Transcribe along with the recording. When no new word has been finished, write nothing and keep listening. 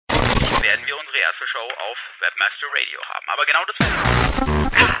werden wir unsere erste Show auf Webmaster Radio haben. Aber genau das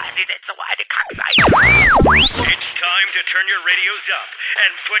Sie sind so eine Kackseite. It's time to turn your radios up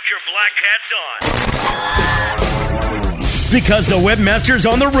and put your black hats on. Because the webmasters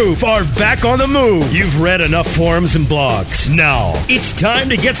on the roof are back on the move. You've read enough forums and blogs. Now, it's time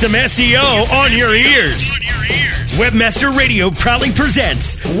to get some SEO on your ears. Webmaster Radio proudly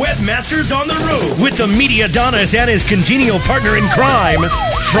presents Webmasters on the Roof with the media Adonis and his congenial partner in crime,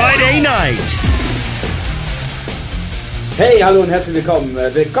 Friday Night. Hey, hallo und herzlich willkommen.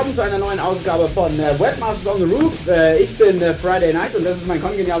 Willkommen zu einer neuen Ausgabe von Webmasters on the Roof. Ich bin Friday Night und das ist mein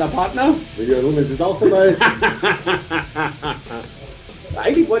kongenialer Partner. Julia Rummels ist auch dabei.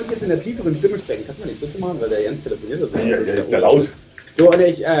 Eigentlich wollte ich jetzt in der tieferen Stimme sprechen. Kannst du mal nicht bitte machen, weil der Jens telefoniert. Ja, der ist ja laut. So, und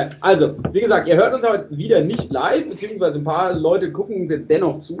also, wie gesagt, ihr hört uns heute wieder nicht live, beziehungsweise ein paar Leute gucken uns jetzt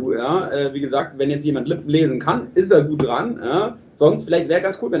dennoch zu. Ja? Wie gesagt, wenn jetzt jemand Lippen lesen kann, ist er gut dran. Ja? Sonst vielleicht wäre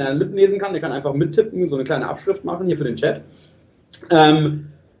ganz cool, wenn er Lippen lesen kann, der kann einfach mittippen, so eine kleine Abschrift machen hier für den Chat.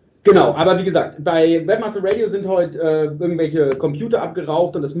 Genau, aber wie gesagt, bei Webmaster Radio sind heute irgendwelche Computer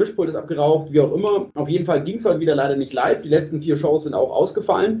abgeraucht und das Mischpult ist abgeraucht, wie auch immer. Auf jeden Fall ging es heute wieder leider nicht live. Die letzten 4 Shows sind auch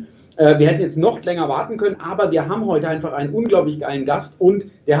ausgefallen. Wir hätten jetzt noch länger warten können, aber wir haben heute einfach einen unglaublich geilen Gast und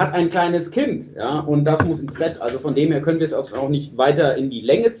der hat ein kleines Kind, ja, und das muss ins Bett. Also von dem her können wir es auch nicht weiter in die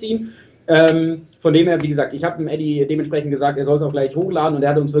Länge ziehen. Von dem her, wie gesagt, ich habe dem Eddie dementsprechend gesagt, er soll es auch gleich hochladen und er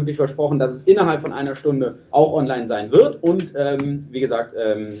hat uns wirklich versprochen, dass es innerhalb von einer Stunde auch online sein wird und wie gesagt,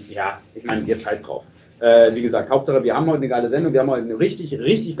 ja, ich meine, jetzt scheiß drauf. Wie gesagt, Hauptsache, wir haben heute eine geile Sendung, wir haben heute einen richtig,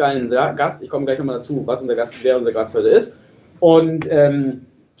 richtig geilen Gast. Ich komme gleich nochmal dazu, wer unser Gast heute ist. Und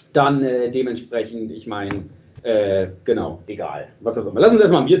dann dementsprechend, ich meine, genau, egal, was auch immer. Lass uns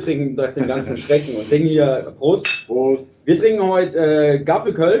erstmal ein Bier trinken durch den ganzen Schrecken und trinken hier, Prost. Prost. Wir trinken heute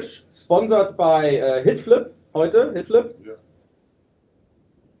Gaffelkölsch, sponsored bei Hitflip, heute, Hitflip.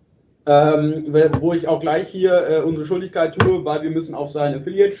 Ja. Wo ich auch gleich hier unsere Schuldigkeit tue, weil wir müssen auf sein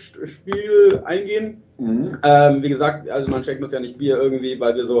Affiliate-Spiel eingehen. Mhm. Wie gesagt, also man schenkt uns ja nicht Bier irgendwie,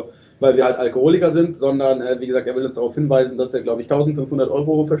 weil wir halt Alkoholiker sind, sondern wie gesagt, er will uns darauf hinweisen, dass er, glaube ich, 1.500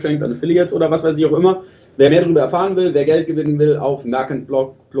 € verschenkt an Affiliates oder was weiß ich auch immer. Wer mehr darüber erfahren will, wer Geld gewinnen will, auf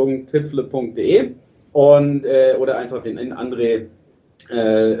merkenblog.hitflip.de und oder einfach den André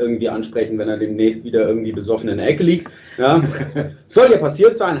irgendwie ansprechen, wenn er demnächst wieder irgendwie besoffen in der Ecke liegt. Ja. Soll ja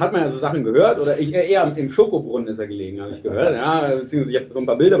passiert sein, hat man ja so Sachen gehört, oder eher im Schokobrunnen ist er gelegen, habe ich gehört, ja, beziehungsweise ich habe so ein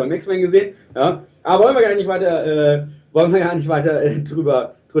paar Bilder beim X-Men gesehen, ja, aber wollen wir gar nicht weiter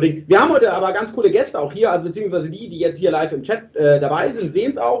drüber reden. Wir haben heute aber ganz coole Gäste auch hier, also beziehungsweise die jetzt hier live im Chat dabei sind,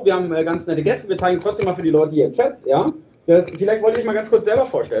 sehen es auch, wir haben ganz nette Gäste, wir zeigen es trotzdem mal für die Leute hier im Chat, ja. Vielleicht wollte ich mal ganz kurz selber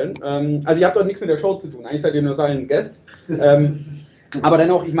vorstellen, also ihr habt doch nichts mit der Show zu tun, eigentlich seid ihr nur Silent Guest, aber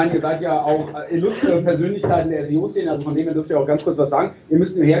dennoch, ich meine, ihr seid ja auch illustre Persönlichkeiten der SEO-Szene, also von dem her dürft ihr auch ganz kurz was sagen. Ihr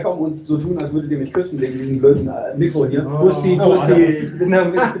müsst nur herkommen und so tun, als würdet ihr mich küssen, wegen diesem blöden Mikro hier. Bussi. Ich bin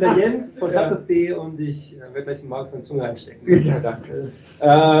der Jens von Stadtest.de und ich werde gleich den Markus in die Zunge einstecken. Ja, danke.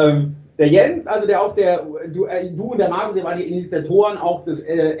 Der Jens, also du und der Markus, ihr waren die Initiatoren auch des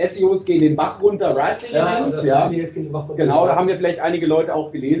SEOs gegen den Bach runter Writing-Events. Ja, genau, da haben wir vielleicht einige Leute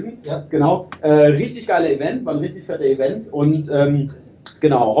auch gelesen. Ja. Genau, richtig geiler Event, war ein richtig fetter Event und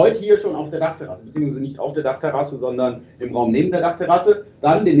genau, heute hier schon auf der Dachterrasse, beziehungsweise nicht auf der Dachterrasse, sondern im Raum neben der Dachterrasse.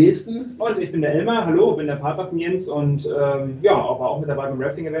 Dann den nächsten. Und ich bin der Elmar, hallo, bin der Partner von Jens und ja, auch mit dabei beim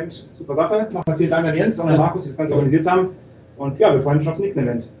Rafting-Event. Super Sache. Nochmal vielen Dank an Jens und an Markus, die das Ganze organisiert haben. Und ja, wir freuen uns aufs nächste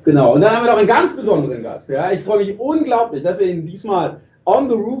Event. Genau, und dann haben wir noch einen ganz besonderen Gast. Ja. Ich freue mich unglaublich, dass wir ihn diesmal on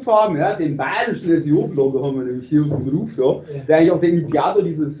the roof haben. Ja. Den bayerischen SEO-Blogger haben wir nämlich hier on the roof. Ja. Der eigentlich auch der Initiator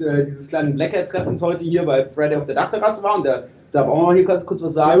dieses kleinen Black Hat-Treffens heute hier bei Friday auf der Dachterrasse war. Und da brauchen wir hier ganz kurz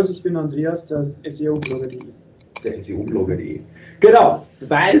was sagen. Servus, ich bin Andreas, der SEO-Blogger.de. Der SEO-Blogger.de. Genau, der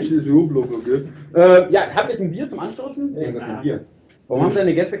bayerische SEO-Blogger. Ja, habt ihr jetzt ein Bier zum Anstoßen? Ja, kein Bier. Warum haben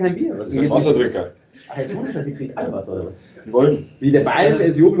deine Gäste kein Bier? Das ist ein Wassertrinker. Ach, jetzt ohne Scheiß, die kriegt alle Wasser, oder was? Die wollen. Wie der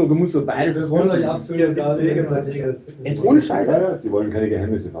bayerische SEO-Blogger muss so bayerisch. Wir wollen euch abfüllen, jetzt ohne Scheiß? Ja, die wollen keine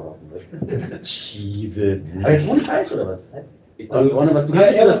Geheimnisse verraten. Jesus. Aber jetzt ohne Scheiß, oder was? Also, wollen wir was zu mit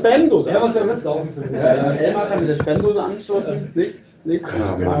der Spamdose? Ja, was wir mitlaufen. Elmar kann mit der Spamdose anstoßen. Nichts.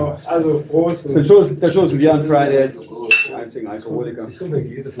 Ja, genau. Also, Prost. Da stoßen wir an Friday. Einzigen Alkoholiker. Ich komme mir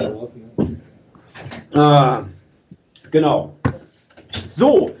Käse von draußen. Genau.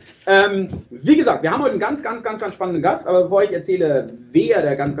 So, wie gesagt, wir haben heute einen ganz spannenden Gast, aber bevor ich erzähle, wer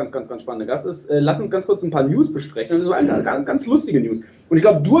der ganz spannende Gast ist, lass uns ganz kurz ein paar News besprechen. Und so eine ganz lustige News. Und ich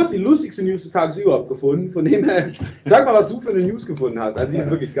glaube, du hast die lustigste News des Tages überhaupt gefunden. Von dem her, sag mal, was du für eine News gefunden hast. Also, die ist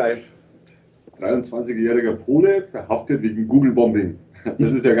wirklich geil. 23-jähriger Pole verhaftet wegen Google-Bombing.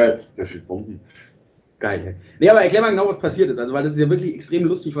 Das ist ja geil. Da steht Bomben. Geil. Nee, aber erklär mal genau, was passiert ist. Also, weil das ist ja wirklich extrem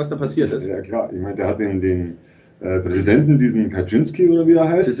lustig, was da passiert ist. Ja klar, ich meine, der hat den Präsidenten, diesen Kaczynski oder wie er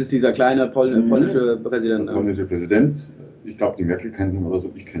heißt. Das ist dieser kleine polnische Präsident. Der polnische Präsident. Ich glaube, die Merkel kennt ihn oder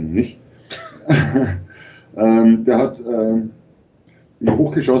so, ich kenne ihn nicht. Der hat ihn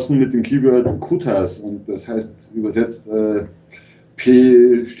hochgeschossen mit dem Keyword Kutas und das heißt übersetzt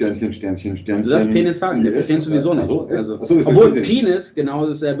P Sternchen, Sternchen, Sternchen. Du darfst Penis sagen, der versteht sowieso nicht. Obwohl Penis genau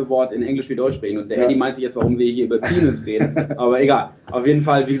dasselbe Wort in Englisch wie Deutsch sprechen. Und der Eddie meint sich jetzt, warum wir hier über Penis reden. Aber egal. Auf jeden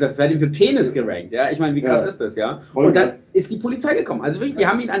Fall, wie gesagt, werden für Penis gerankt. Ja? Ich meine, wie krass ist das, ja? Und dann ist die Polizei gekommen. Also wirklich, die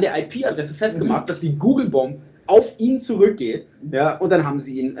haben ihn an der IP-Adresse festgemacht, dass die Google-Bomb auf ihn zurückgeht. Ja? Und dann haben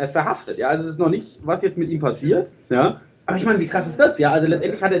sie ihn verhaftet. Ja? Also es ist noch nicht, was jetzt mit ihm passiert. Ja? Aber ich meine, wie krass ist das? Ja, also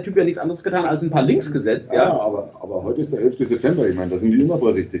letztendlich hat der Typ ja nichts anderes getan, als ein paar Links gesetzt. Ja, aber heute ist der 11. September. Ich meine, da sind die immer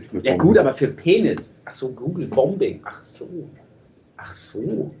vorsichtig. Ja gut, aber für Penis. Ach so, Google Bombing. Ach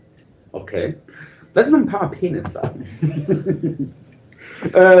so. Okay. Lass uns noch ein paar Mal Penis sagen.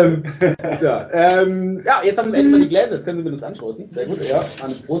 Ja, jetzt haben wir endlich mal die Gläser. Jetzt können Sie mit uns anstoßen. Sehr gut. Ja,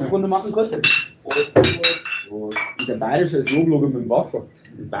 eine Prostrunde machen kurz. Prost. Der bayerische ist Logo mit dem Wasser.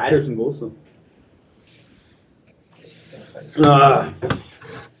 Mit bayerischen Wasser. Ja,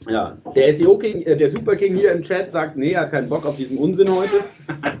 der SEO King, der Super King hier im Chat sagt, nee, er hat keinen Bock auf diesen Unsinn heute.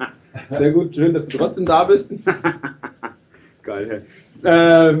 Sehr gut, schön, dass du trotzdem da bist. Geil,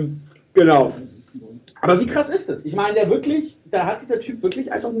 genau. Aber wie krass ist das? Ich meine, da hat dieser Typ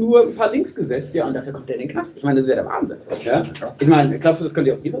wirklich einfach nur ein paar Links gesetzt, ja, und dafür kommt er in den Knast. Ich meine, das wäre der Wahnsinn. Ja? Ich meine, glaubst du, das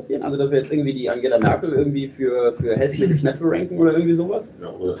könnte auch hier passieren? Also, dass wir jetzt irgendwie die Angela Merkel irgendwie für hässliche Schnäpfe ranken oder irgendwie sowas? Ja,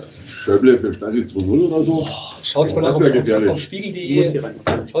 oder Schäuble für Stasi 2.0 oder so. Schaut mal auf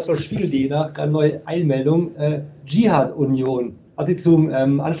Spiegel.de nach, gerade neue Eilmeldung. Dschihad-Union hat sie zum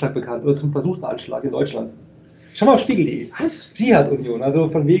Anschlag bekannt oder zum versuchten Anschlag in Deutschland. Schau mal auf Spiegel.de. Was? Dschihad-Union, also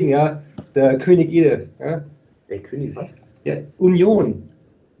von wegen, ja, der König Ede. Ja? Der König was? Der Union.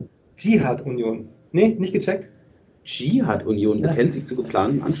 Dschihad-Union. Nee, nicht gecheckt? Dschihad-Union bekennt sich zu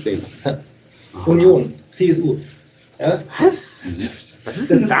geplanten Anschlägen. Union, CSU. Ja? Was? Was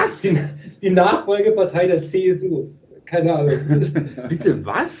ist denn das? Die Nachfolgepartei der CSU. Keine Ahnung. Bitte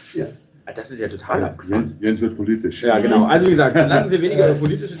was? Ja. Das ist ja total abgefahren. Jens wird politisch. Ja, genau. Also wie gesagt, lassen Sie weniger über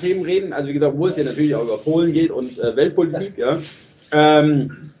politische Themen reden. Also wie gesagt, obwohl es ja natürlich auch über Polen geht und Weltpolitik. Ja.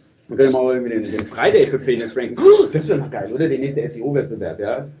 Wir können mal irgendwie den Friday für Penis ranken. Das wäre noch geil, oder? Der nächste SEO-Wettbewerb,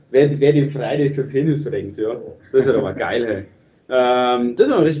 ja. Wer den Friday für Penis rankt, ja. Das wäre doch mal geil, hey. Das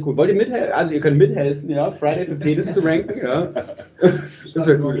wäre richtig cool. Wollt ihr mithelfen? Also ihr könnt mithelfen, ja, Friday für Penis zu ranken, ja. Das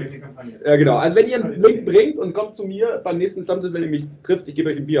wäre cool. Ja, genau. Also wenn ihr einen Link bringt und kommt zu mir beim nächsten Stammtisch, wenn ihr mich trifft, ich gebe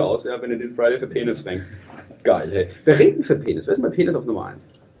euch ein Bier aus, ja, wenn ihr den Friday für Penis rankt. Geil, hey. Wer rankt denn für Penis? Wer ist mal Penis auf Nummer 1?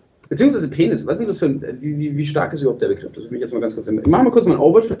 Beziehungsweise Penis, was ist das für ein, wie stark ist überhaupt der Begriff? Das will ich jetzt mal ganz kurz machen. Machen wir kurz mal einen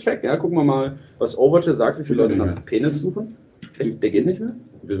Overture-Check, ja, gucken wir mal, was Overture sagt, wie viele Leute nach Penis suchen. Der geht nicht mehr?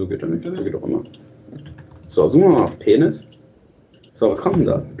 Wieso geht der nicht? Der geht doch immer. So, suchen wir mal auf Penis. So, was kommt denn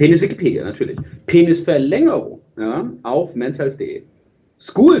da? Penis Wikipedia, natürlich. Penisverlängerung, ja, auf menshealth.de.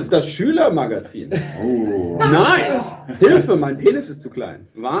 Schools, das Schülermagazin. Oh. Nice! Hilfe, mein Penis ist zu klein.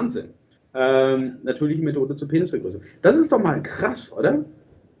 Wahnsinn. Natürliche Methode zur Penisvergrößerung. Das ist doch mal krass, oder?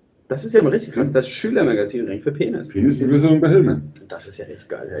 Das ist ja mal richtig krass. Das Schülermagazin rankt für Penis. Penisvergrößerung bei Hillman. Das ist ja richtig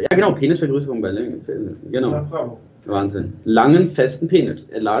geil. Ja, genau, Penisvergrößerung bei Hillman. Genau. Wahnsinn. Langen, festen Penis.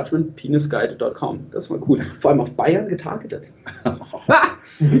 Enlargementpenisguide.com. Das war cool. Vor allem auf Bayern getargetet.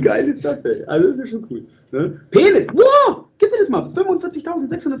 Wie geil ist das, ey? Also, das ist schon cool. Ne? Penis! Wow! Gib dir das mal.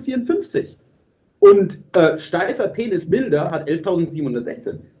 45.654. Und steifer Penisbilder hat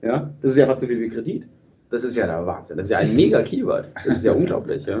 11.716. Ja? Das ist ja fast so viel wie Kredit. Das ist ja der Wahnsinn. Das ist ja ein mega Keyword. Das ist ja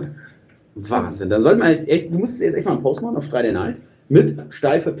unglaublich. Ja? Wahnsinn. Dann sollten wir echt, du musst jetzt echt mal einen Post machen auf Friday Night mit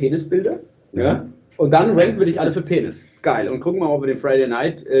steife Penisbilder. Ja? Und dann ranken wir dich alle für Penis. Geil. Und gucken wir mal, ob wir den Friday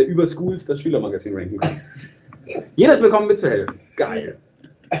Night über Schools das Schülermagazin ranken können. Jeder ist willkommen mitzuhelfen. Geil.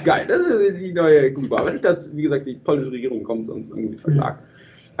 Geil. Das ist die neue Kuba. Aber nicht, dass, wie gesagt, die polnische Regierung kommt und uns irgendwie verklagt.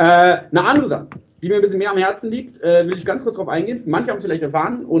 Eine andere Sache, die mir ein bisschen mehr am Herzen liegt, will ich ganz kurz darauf eingehen. Manche haben es vielleicht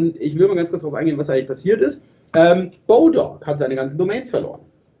erfahren und ich will mal ganz kurz darauf eingehen, was eigentlich passiert ist. Bodog hat seine ganzen Domains verloren.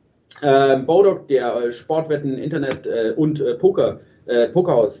 Bodog, der Sportwetten, Internet und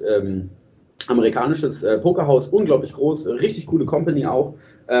Pokerhaus, amerikanisches Pokerhaus, unglaublich groß, richtig coole Company auch.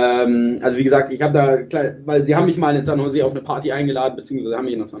 Also wie gesagt, ich habe da, weil sie haben mich mal in San Jose auf eine Party eingeladen, beziehungsweise haben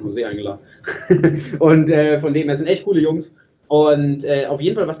mich nach San Jose eingeladen. Und von dem her sind echt coole Jungs. Und auf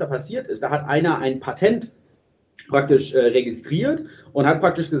jeden Fall, was da passiert ist, da hat einer ein Patent praktisch registriert und hat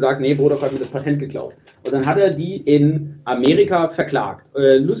praktisch gesagt, nee, Bodog hat mir das Patent geklaut. Und dann hat er die in Amerika verklagt.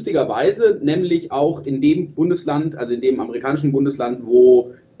 Lustigerweise, nämlich auch in dem Bundesland, also in dem amerikanischen Bundesland,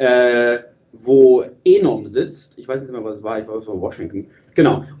 wo wo Enom sitzt. Ich weiß nicht mehr, was es war, ich war von Washington.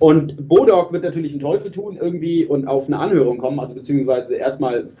 Genau. Und Bodog wird natürlich einen Teufel tun irgendwie und auf eine Anhörung kommen, also beziehungsweise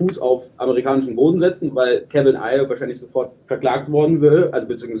erstmal Fuß auf amerikanischen Boden setzen, weil Kevin Iyer wahrscheinlich sofort verklagt worden wäre, also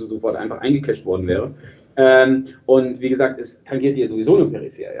beziehungsweise sofort einfach eingecasht worden wäre. Und wie gesagt, es tangiert hier sowieso nur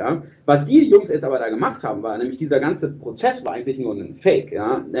peripher, ja. Was die Jungs jetzt aber da gemacht haben, war nämlich dieser ganze Prozess war eigentlich nur ein Fake,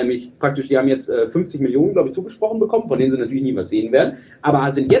 ja. Nämlich praktisch, die haben jetzt 50 Millionen, glaube ich, zugesprochen bekommen, von denen sie natürlich nie was sehen werden,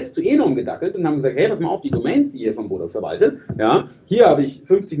 aber sind jetzt zu Enom gedackelt und haben gesagt, hey, pass mal auf, die Domains, die ihr von Bodog verwaltet, ja, hier habe ich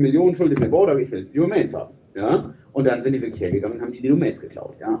 50 Millionen, schuldet mir Bodog, ich will jetzt die Domains haben, ja. Und dann sind die wirklich hergegangen und haben die Domains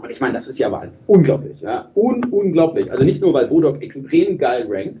geklaut, ja. Und ich meine, das ist ja aber unglaublich, ja. Unglaublich. Also nicht nur, weil Bodog extrem geil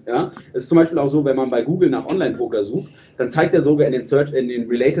rankt, ja. Es ist zum Beispiel auch so, wenn man bei Google nach Online-Poker sucht, dann zeigt er sogar in den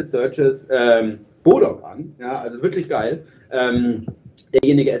Related Searches Bodog an, ja. Also wirklich geil.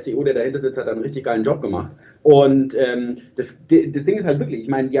 Derjenige SEO, der dahinter sitzt, hat einen richtig geilen Job gemacht. Und das Ding ist halt wirklich, ich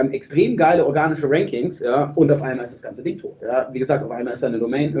meine, die haben extrem geile organische Rankings, ja, und auf einmal ist das ganze Ding tot. Ja. Wie gesagt, auf einmal ist deine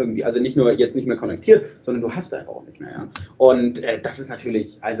Domain irgendwie, also nicht nur jetzt nicht mehr konnektiert, sondern du hast einfach auch nicht mehr. Ja. Und das ist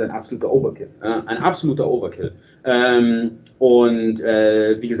natürlich also ein absoluter Overkill. Ja, ein absoluter Overkill.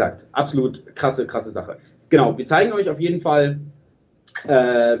 Wie gesagt, absolut krasse Sache. Genau, wir zeigen euch auf jeden Fall.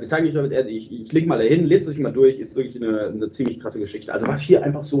 Ich link mal dahin, lest euch mal durch, ist wirklich eine ziemlich krasse Geschichte. Also was hier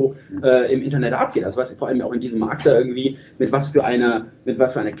einfach so im Internet abgeht, also was vor allem auch in diesem Markt da irgendwie, mit was für einer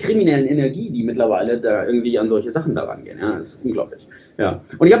kriminellen Energie, die mittlerweile da irgendwie an solche Sachen da rangehen, ja, das ist unglaublich. Ja.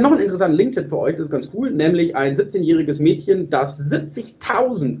 Und ich habe noch einen interessanten Link-Tipp für euch, das ist ganz cool, nämlich ein 17-jähriges Mädchen, das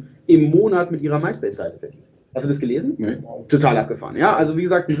 70.000 im Monat mit ihrer MySpace-Seite verdient. Hast du das gelesen? Nee. Total abgefahren, ja, also wie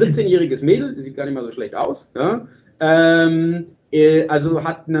gesagt, ein 17-jähriges Mädel, die sieht gar nicht mal so schlecht aus, ja, also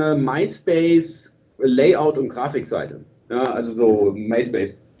hat eine MySpace Layout und Grafikseite. Ja, also so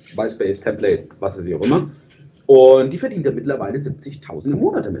MySpace Template, was weiß ich auch immer. Und die verdient ja mittlerweile 70.000 im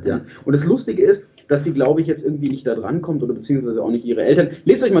Monat damit. Ja. Und das Lustige ist, dass die, glaube ich, jetzt irgendwie nicht da dran kommt oder beziehungsweise auch nicht ihre Eltern.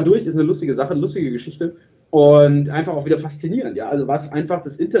 Lest euch mal durch, ist eine lustige Sache, eine lustige Geschichte und einfach auch wieder faszinierend. Ja. Also was einfach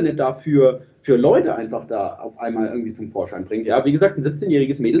das Internet da für Leute einfach da auf einmal irgendwie zum Vorschein bringt. Ja. Wie gesagt, ein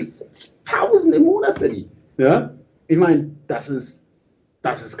 17-jähriges Mädel 70.000 im Monat verdient. Ja. Ich meine, das ist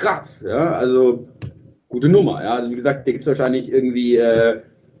krass, ja, also gute Nummer, ja, also wie gesagt, da gibt es wahrscheinlich irgendwie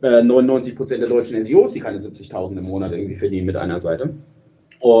 99% der deutschen SEOs, die keine 70.000 im Monat irgendwie verdienen mit einer Seite.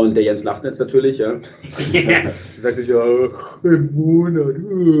 Und der Jens lacht jetzt natürlich, ja. Sagt sich ja, im Monat,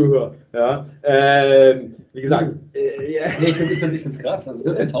 ja. Wie gesagt, ich finde es krass, also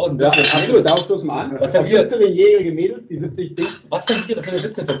 70.000. Ja, absolut, darauf stoßen wir an. Was haben 17-jährige Mädels, die 70 Ding. Was haben wir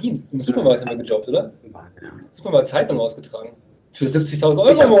 17 verdient? Im Supermarkt haben wir gejobbt, oder? Wahnsinn, ja. Supermarkt Zeitung ausgetragen. Für 70.000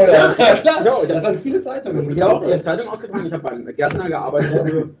 Euro im Monat. Ja, klar. Ja, das sind viele Zeitungen. Ich habe auch die Zeitung ausgetragen, ich habe beim Gärtner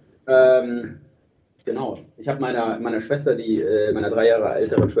gearbeitet. Genau. Ich habe meiner Schwester, meiner 3 Jahre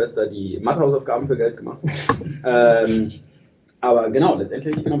älteren Schwester, die Mathehausaufgaben für Geld gemacht. Aber genau,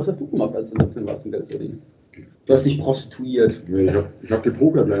 letztendlich, was hast du gemacht, als du 17 warst und Geld verdienen? Du hast dich prostituiert. Nee, ich hab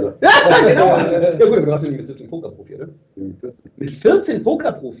gepokert leider. Ja, genau. Ja gut, aber du hast ja nicht mit 17 Pokerprofi, oder? Mit 14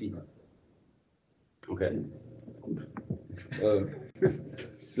 Pokerprofi? Okay, gut.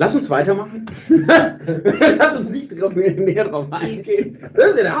 Lass uns weitermachen. Lass uns nicht näher drauf eingehen. Das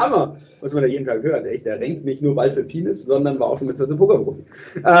ist ja der Hammer, was man da jeden Tag hört. Echt, der renkt nicht nur Ball für Penis, sondern war auch schon mit 14 Pokerprofi.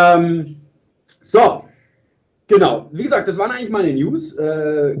 So, genau. Wie gesagt, das waren eigentlich meine News.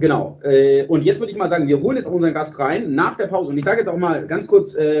 Genau. Und jetzt würde ich mal sagen, wir holen jetzt auch unseren Gast rein nach der Pause. Und ich sage jetzt auch mal ganz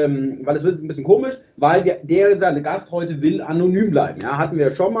kurz, weil es wird ein bisschen komisch, weil der Gast heute will anonym bleiben. Ja, hatten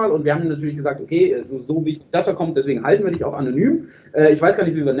wir schon mal und wir haben natürlich gesagt, okay, es ist so wichtig, dass er kommt, deswegen halten wir dich auch anonym. Ich weiß gar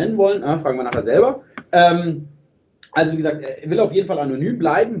nicht, wie wir nennen wollen, fragen wir nachher selber. Also wie gesagt, er will auf jeden Fall anonym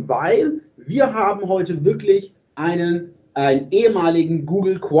bleiben, weil wir haben heute wirklich einen ehemaligen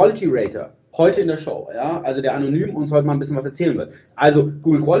Google Quality Rater heute in der Show, ja, also der anonym uns heute mal ein bisschen was erzählen wird. Also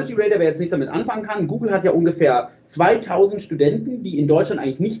Google Quality Rater, wer jetzt nichts damit anfangen kann, Google hat ja ungefähr 2000 Studenten, die in Deutschland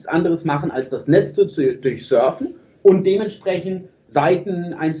eigentlich nichts anderes machen, als das Netz durchsurfen und dementsprechend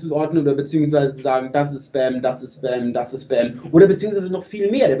Seiten einzuordnen oder beziehungsweise zu sagen, das ist Spam, das ist Spam, das ist Spam oder beziehungsweise noch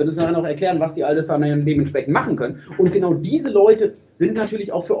viel mehr. Der wird uns nachher noch erklären, was die alles dann dementsprechend machen können. Und genau diese Leute sind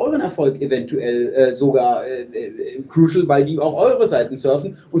natürlich auch für euren Erfolg eventuell sogar crucial, weil die auch eure Seiten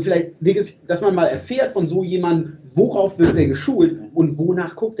surfen und vielleicht, dass man mal erfährt von so jemandem, worauf wird der geschult und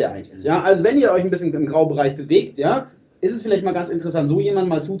wonach guckt der eigentlich. Ja? Also wenn ihr euch ein bisschen im Graubereich bewegt, ja, ist es vielleicht mal ganz interessant, so jemanden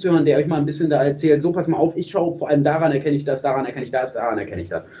mal zuzuhören, der euch mal ein bisschen da erzählt, so pass mal auf, ich schaue vor allem daran erkenne ich das, daran erkenne ich das, daran erkenne ich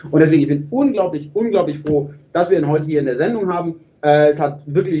das. Und deswegen, ich bin unglaublich froh, dass wir ihn heute hier in der Sendung haben. Es hat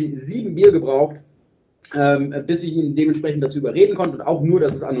wirklich 7 Bier gebraucht, bis ich ihn dementsprechend dazu überreden konnte und auch nur,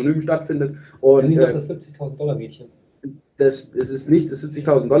 dass es anonym stattfindet. Und das $70.000 Mädchen. es ist nicht das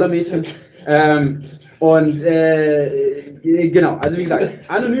 $70.000 Mädchen. Genau, also wie gesagt,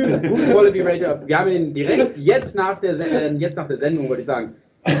 anonym, Google Quality Rater, wir haben ihn direkt jetzt nach der Sendung, würde ich sagen.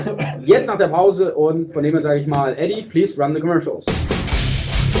 Jetzt nach der Pause und von dem her sage ich mal, Eddie, please run the commercials.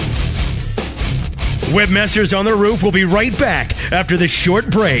 Webmasters on the Roof will be right back after this short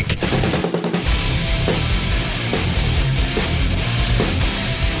break.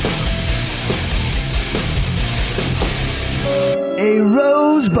 A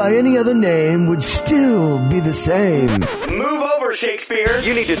rose by any other name would still be the same. Move over, Shakespeare.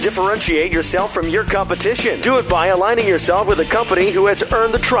 You need to differentiate yourself from your competition. Do it by aligning yourself with a company who has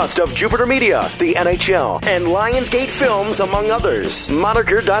earned the trust of Jupiter Media, the NHL, and Lionsgate Films, among others.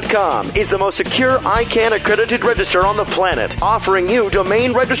 Moniker.com is the most secure ICANN accredited register on the planet, offering you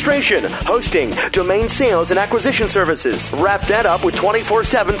domain registration, hosting, domain sales, and acquisition services. Wrap that up with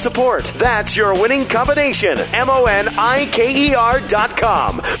 24/7 support. That's your winning combination. MONIKER.com.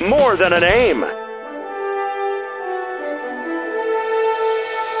 More than a name.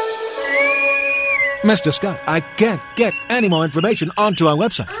 Mr. Scott, I can't get any more information onto our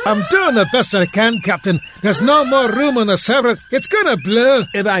website. I'm doing the best I can, Captain. There's no more room on the server. It's gonna blow.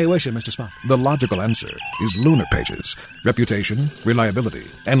 Evaluation, Mr. Spock. The logical answer is Lunar Pages. Reputation, reliability,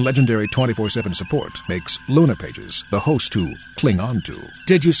 and legendary 24/7 support makes Lunar Pages the host to cling on to.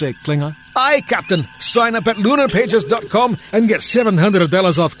 Did you say Klingon? Aye, Captain. Sign up at lunarpages.com and get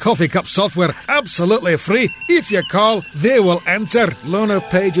 $700 off coffee cup software absolutely free. If you call, they will answer. Lunar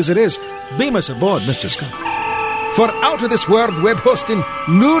Pages it is. Beam us aboard, Mr. Scott. For out-of-this-world web hosting,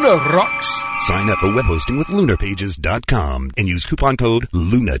 Lunar rocks. Sign up for web hosting with lunarpages.com and use coupon code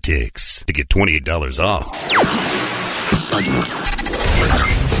LUNATICS to get $28 off.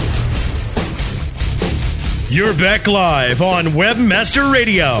 You're back live on Webmaster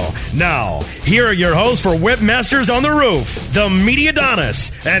Radio. Now, here are your hosts for Webmasters on the Roof, the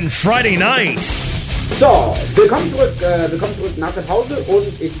Mediadonis and Friday Night. So, willkommen zurück nach der Pause und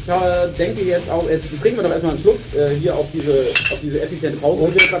ich denke jetzt auch, jetzt kriegen wir doch erstmal einen Schluck hier auf diese effiziente Pause,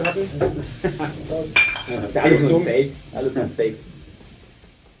 die wir gerade hatten. Alles nur Fake.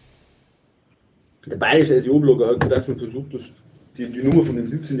 Der bayerische SEO-Blogger hat gerade schon versucht, die Nummer von dem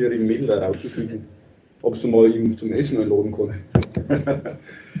 17-jährigen Mädel da rauszufinden. Ob du mal ihm zum Essen einladen kannst.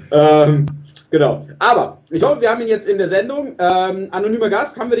 Genau. Aber ich hoffe, wir haben ihn jetzt in der Sendung. Anonymer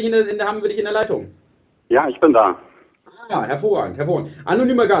Gast, haben wir dich in der Leitung? Ja, ich bin da. Ah, hervorragend.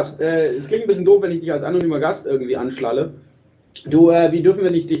 Anonymer Gast. Es klingt ein bisschen doof, wenn ich dich als anonymer Gast irgendwie anschlalle. Du, wie dürfen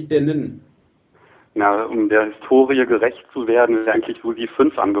wir dich denn nennen? Na, um der Historie gerecht zu werden, ist eigentlich Susi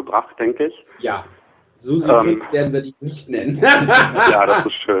 5 angebracht, denke ich. Ja, Susi 5 werden wir dich nicht nennen. Ja, das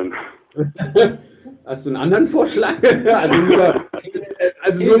ist schön. Hast du einen anderen Vorschlag? Also nur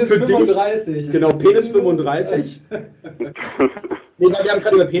Penis für 35. Dich. Genau, Penis 35. Nee, wir haben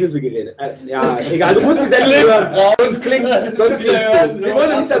gerade über Penisse geredet. Ja, egal, du musst die Sendung hören. Sonst klingt es. Wir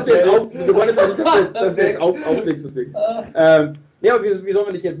wollen nicht, dass du jetzt auflegst, deswegen. Ja, aber wie sollen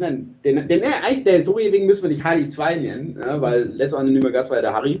wir dich jetzt nennen? Eigentlich der Historie wegen müssen wir dich Harry 2 nennen, weil letzter anonymer Gast war ja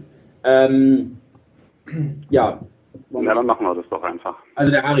der Harry. Ja, dann machen wir das doch einfach.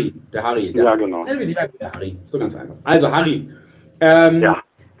 Also der Harry. Ja, genau. Der Harry, so ganz einfach. Also Harry. Ja.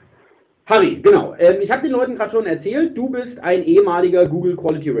 Harry, genau. Ich habe den Leuten gerade schon erzählt, du bist ein ehemaliger Google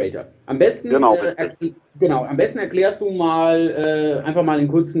Quality Rater. Am besten, am besten erklärst du mal einfach mal in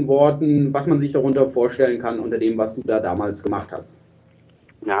kurzen Worten, was man sich darunter vorstellen kann unter dem, was du da damals gemacht hast.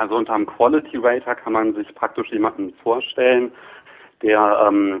 Ja, also unter einem Quality Rater kann man sich praktisch jemanden vorstellen,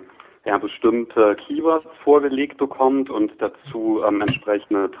 der bestimmte Keywords vorgelegt bekommt und dazu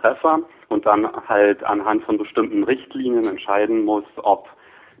entsprechende Treffer und dann halt anhand von bestimmten Richtlinien entscheiden muss, ob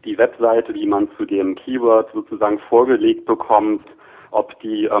die Webseite, die man zu dem Keyword sozusagen vorgelegt bekommt, ob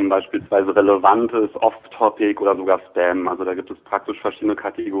die beispielsweise relevant ist, off-topic oder sogar Spam. Also da gibt es praktisch verschiedene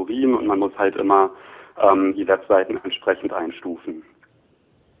Kategorien und man muss halt immer die Webseiten entsprechend einstufen.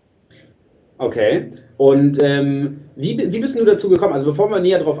 Okay. Und wie bist du dazu gekommen? Also bevor wir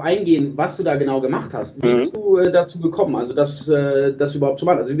näher darauf eingehen, was du da genau gemacht hast, wie bist du dazu gekommen, also das überhaupt zu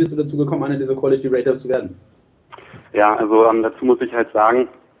machen? Also wie bist du dazu gekommen, einer dieser Quality Rater zu werden? Ja, also dazu muss ich halt sagen,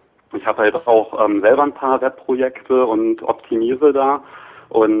 ich habe halt auch selber ein paar Webprojekte und optimiere da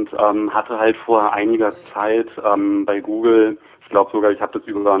und hatte halt vor einiger Zeit bei Google, ich glaube sogar, ich habe das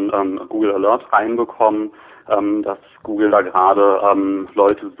über einen Google Alert reinbekommen, dass Google da gerade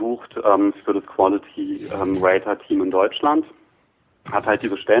Leute sucht für das Quality Rater Team in Deutschland. Hat halt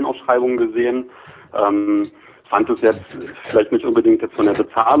diese Stellenausschreibung gesehen, fand es jetzt vielleicht nicht unbedingt jetzt von der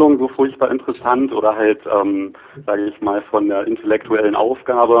Bezahlung so furchtbar interessant oder halt, sage ich mal, von der intellektuellen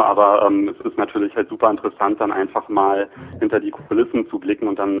Aufgabe, aber es ist natürlich halt super interessant, dann einfach mal hinter die Kulissen zu blicken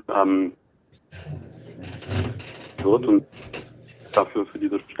und dann wird und dafür für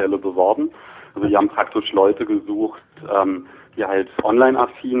diese Stelle beworben. Also die haben praktisch Leute gesucht, die halt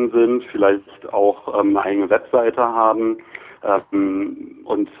online-affin sind, vielleicht auch eine eigene Webseite haben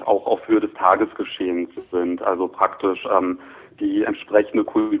und auch auf Höhe des Tagesgeschehens sind, also praktisch die entsprechende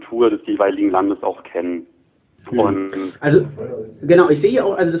Kultur des jeweiligen Landes auch kennen. Und also genau, ich sehe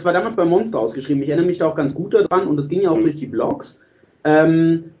auch, also das war damals bei Monster ausgeschrieben, ich erinnere mich da auch ganz gut daran und das ging ja auch durch die Blogs.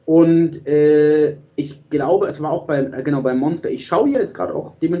 Ich glaube, es war auch bei Monster. Ich schaue hier jetzt gerade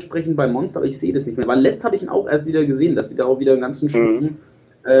auch dementsprechend bei Monster, aber ich sehe das nicht mehr. Weil letzt habe ich ihn auch erst wieder gesehen, dass sie da auch wieder einen ganzen Stunden,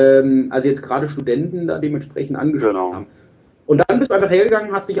 also jetzt gerade Studenten da dementsprechend angesprochen haben. Und dann bist du einfach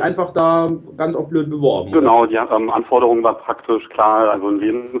hergegangen, hast dich einfach da ganz auf blöd beworben. Genau, oder? die Anforderung war praktisch klar, also einen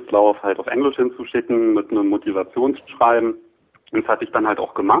Lebenslauf halt auf Englisch hinzuschicken mit einem Motivationsschreiben. Das hatte ich dann halt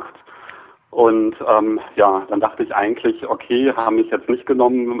auch gemacht. Und dann dachte ich eigentlich, okay, haben mich jetzt nicht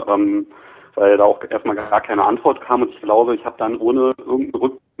genommen, weil da auch erstmal gar keine Antwort kam. Und ich glaube, ich habe dann ohne irgendeine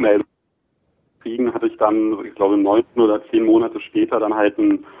Rückmeldung kriegen, hatte ich dann, ich glaube 9 oder 10 Monate später dann halt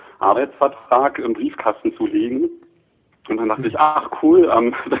einen Arbeitsvertrag im Briefkasten zu liegen. Und dann dachte ich, ach cool,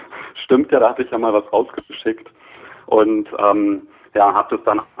 stimmt ja, da hatte ich ja mal was rausgeschickt. Und habe das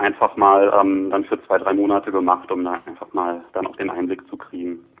dann einfach mal dann für 2-3 Monate gemacht, um da einfach mal dann auch den Einblick zu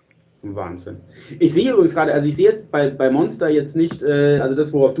kriegen. Wahnsinn. Ich sehe übrigens gerade, also ich sehe jetzt bei Monster jetzt nicht, also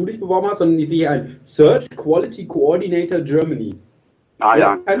das, worauf du dich beworben hast, sondern ich sehe ein Search Quality Coordinator Germany. Ah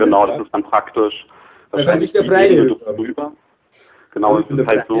ja, genau, das ist dann praktisch. Da kann sich der Freie drüber. Genau, es ist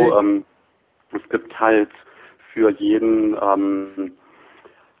halt so, es gibt halt für jeden,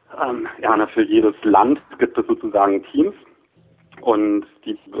 für jedes Land gibt es sozusagen Teams. Und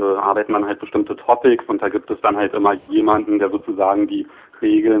die bearbeiten dann halt bestimmte Topics und da gibt es dann halt immer jemanden, der sozusagen die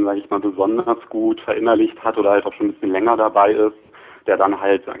Regeln, sage ich mal, besonders gut verinnerlicht hat oder halt auch schon ein bisschen länger dabei ist, der dann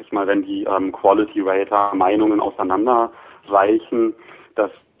halt, sage ich mal, wenn die Quality Rater Meinungen auseinanderweichen, dass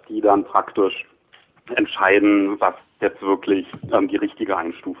die dann praktisch entscheiden, was jetzt wirklich die richtige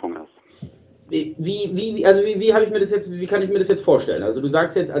Einstufung ist. Wie kann ich mir das jetzt vorstellen? Also du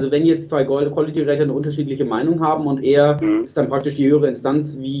sagst jetzt, also wenn jetzt 2 Quality Rater eine unterschiedliche Meinung haben und er ist dann praktisch die höhere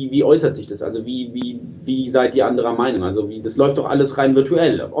Instanz, wie äußert sich das? Also wie seid ihr anderer Meinung? Also das läuft doch alles rein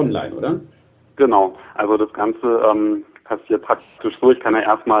virtuell, online, oder? Genau, also das Ganze passiert praktisch so, ich kann ja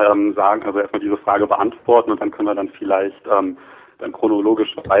erstmal sagen, also erstmal diese Frage beantworten und dann können wir dann vielleicht dann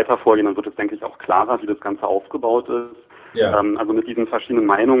chronologisch weiter vorgehen, dann wird es, denke ich, auch klarer, wie das Ganze aufgebaut ist. Ja. Also mit diesen verschiedenen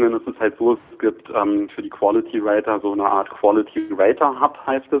Meinungen ist es halt so, es gibt für die Quality Rater so eine Art Quality Rater Hub,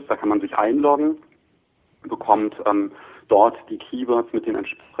 heißt es, da kann man sich einloggen, bekommt dort die Keywords mit den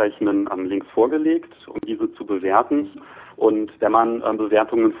entsprechenden Links vorgelegt, um diese zu bewerten. Und wenn man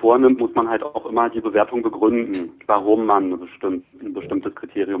Bewertungen vornimmt, muss man halt auch immer die Bewertung begründen, warum man ein bestimmtes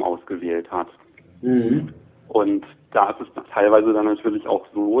Kriterium ausgewählt hat. Mhm. Und da ist es teilweise dann natürlich auch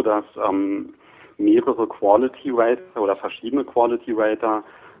so, dass mehrere Quality Rater oder verschiedene Quality Rater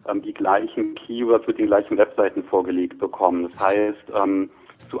die gleichen Keywords mit den gleichen Webseiten vorgelegt bekommen. Das heißt,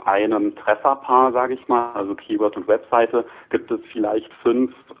 zu einem Trefferpaar, sage ich mal, also Keyword und Webseite, gibt es vielleicht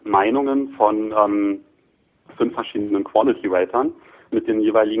 5 Meinungen von 5 verschiedenen Quality Ratern mit den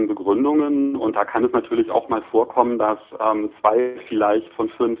jeweiligen Begründungen. Und da kann es natürlich auch mal vorkommen, dass 2 vielleicht von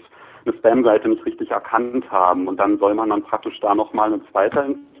 5 eine Spam-Seite nicht richtig erkannt haben. Und dann soll man dann praktisch da nochmal eine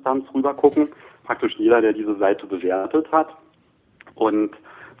zweite Instanz rüber gucken. Praktisch jeder, der diese Seite bewertet hat und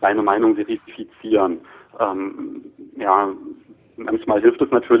seine Meinung verifizieren. Manchmal hilft es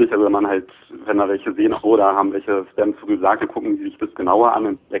natürlich, also wenn da welche sehen, oh, da haben welche Spam zugesagt, dann gucken sie sich das genauer an,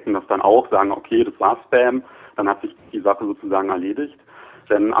 entdecken das dann auch, sagen, okay, das war Spam, dann hat sich die Sache sozusagen erledigt.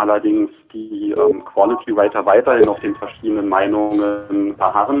 Wenn allerdings die Quality Rater weiterhin auf den verschiedenen Meinungen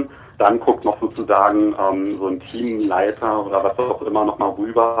beharren, dann guckt noch sozusagen so ein Teamleiter oder was auch immer noch mal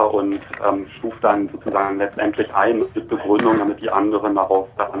rüber und stuft dann sozusagen letztendlich ein mit Begründung, damit die anderen darauf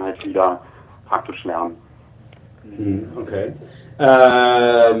dann halt wieder praktisch lernen. Okay.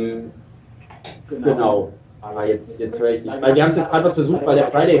 Genau. Aber jetzt höre ich dich. Weil wir haben es jetzt gerade was versucht, weil der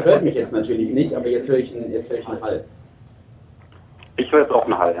Friday hört mich jetzt natürlich nicht, aber jetzt höre ich einen Hall. Ich höre jetzt auch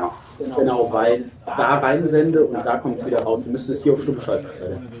einen Hall, ja. Genau, weil da reinsende und da kommt es wieder raus. Du müsstest hier auf Stumm schalten.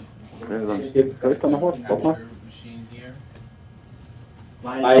 Höre ich da noch was? Warte mal.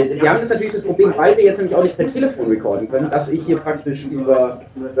 Weil wir haben jetzt natürlich das Problem, weil wir jetzt nämlich auch nicht per Telefon recorden können, dass ich hier praktisch über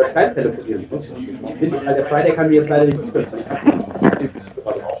Skype telefonieren muss. Der Friday kann mir jetzt leider nicht zuhören.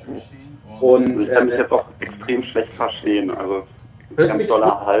 Und ich kann mich jetzt auch extrem schlecht verstehen. Also ganz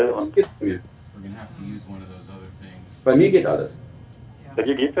toller Hall und bei mir geht alles. Bei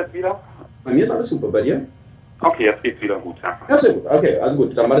dir geht's jetzt wieder? Bei mir ist alles super. Bei dir? Okay, jetzt geht's wieder gut, ja. Ja, sehr gut. Okay, also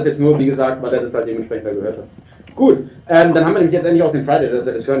gut. Dann war das jetzt nur, wie gesagt, weil er das halt dementsprechend gehört hat. Gut, dann haben wir nämlich jetzt endlich auch den Friday, dass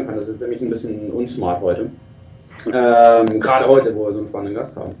er das hören kann. Das ist nämlich ein bisschen unsmart heute. Gerade heute, wo wir so einen spannenden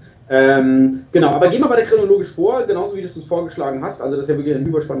Gast haben. Genau, aber geh mal bei der chronologisch vor, genauso wie du es uns vorgeschlagen hast. Also das ist ja wirklich ein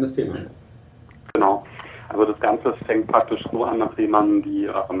überspannendes Thema. Genau. Also das Ganze fängt praktisch nur an, nachdem man die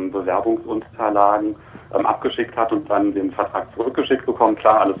Bewerbungsunterlagen abgeschickt hat und dann den Vertrag zurückgeschickt bekommt.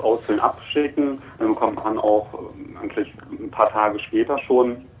 Klar, alles ausfüllen, abschicken. Dann bekommt man auch eigentlich ein paar Tage später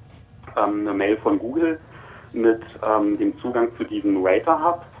schon eine Mail von Google mit dem Zugang zu diesem Rater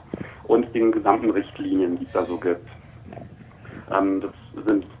Hub und den gesamten Richtlinien, die es da so gibt. Das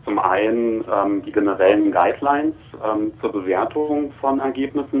sind zum einen die generellen Guidelines zur Bewertung von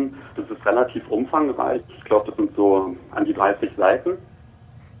Ergebnissen. Das ist relativ umfangreich. Ich glaube, das sind so an die 30 Seiten.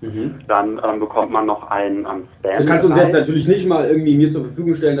 Dann bekommt man noch ein Spam. Das kannst du uns jetzt natürlich nicht mal irgendwie mir zur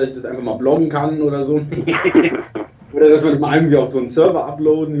Verfügung stellen, dass ich das einfach mal bloggen kann oder so. Oder dass wir das mal irgendwie auf so einen Server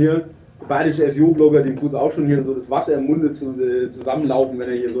uploaden hier. Der bayerische SEO-Blogger, dem tut auch schon hier so das Wasser im Munde zusammenlaufen, wenn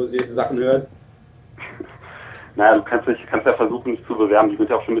er hier so solche Sachen hört. Naja, du kannst ja versuchen, dich zu bewerben. Die sind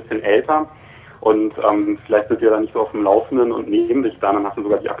ja auch schon ein bisschen älter. Und vielleicht sind die ja nicht so auf dem Laufenden und nehmen dich dann hast du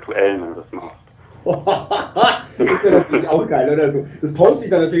sogar die aktuellen, wenn du das machst. Das ist ja natürlich auch geil, oder so. Das poste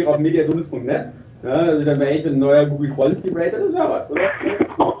ich dann natürlich auf mediadonis.net. Ja, also dann wäre ein neuer Google Quality Rater, das ist ja was, oder?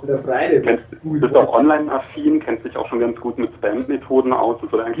 Der Friday. Du bist auch online-affin, kennst dich auch schon ganz gut mit Spam-Methoden aus.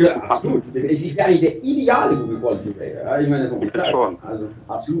 Das würde eigentlich absolut. Ich wäre eigentlich der ideale Google Quality Rater. Ja, ich meine, das ist auch klar. Schon. Also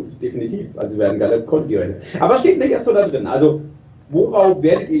absolut, definitiv. Also wir werden geile Quality Rater. Aber was steht denn jetzt so da drin? Also worauf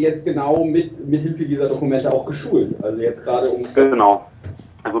werdet ihr jetzt genau mit Hilfe dieser Dokumente auch geschult? Also jetzt gerade ums... Genau.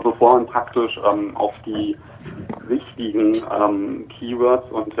 Also bevor man praktisch auf die wichtigen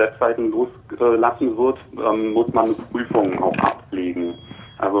Keywords und Webseiten loslassen wird, muss man eine Prüfung auch ablegen.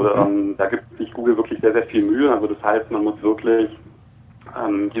 Also da gibt sich Google wirklich sehr, sehr viel Mühe. Also das heißt, man muss wirklich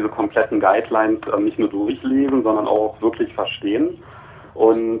diese kompletten Guidelines nicht nur durchlesen, sondern auch wirklich verstehen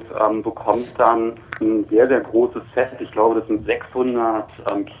und bekommt dann ein sehr, sehr großes Set. Ich glaube, das sind 600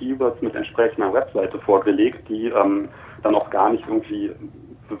 Keywords mit entsprechender Webseite vorgelegt, die dann auch gar nicht irgendwie,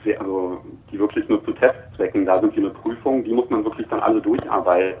 also die wirklich nur zu Testzwecken da sind, wie eine Prüfung, die muss man wirklich dann alle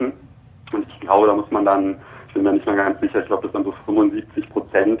durcharbeiten. Und ich glaube, da muss man dann, ich bin mir nicht mehr ganz sicher, ich glaube, das sind so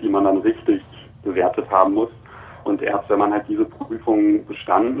 75%, die man dann richtig bewertet haben muss. Und erst wenn man halt diese Prüfung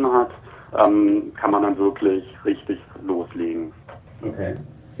bestanden hat, kann man dann wirklich richtig loslegen. Okay.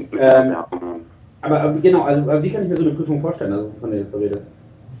 Aber genau, also wie kann ich mir so eine Prüfung vorstellen, also von der jetzt redest?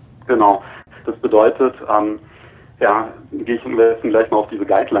 Genau. Das bedeutet, gehe ich am besten gleich mal auf diese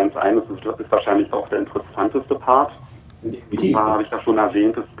Guidelines ein. Das ist wahrscheinlich auch der interessanteste Part. Da habe ich ja schon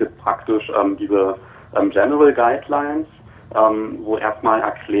erwähnt, es gibt praktisch diese General Guidelines, wo erstmal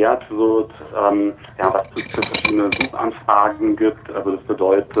erklärt wird, was es für verschiedene Suchanfragen gibt. Also das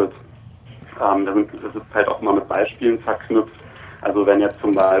bedeutet, das ist halt auch mal mit Beispielen verknüpft. Also wenn jetzt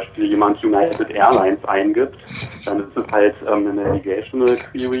zum Beispiel jemand United Airlines eingibt, dann ist es halt eine Navigational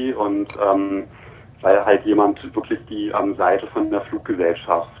Query und weil halt jemand wirklich die Seite von der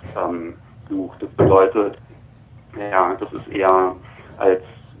Fluggesellschaft sucht. Das bedeutet, das ist eher als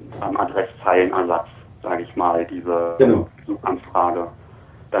Adresszeilenersatz, sage ich mal, diese Suchanfrage.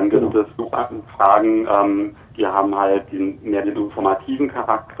 Dann gibt es Suchanfragen, die haben halt mehr den informativen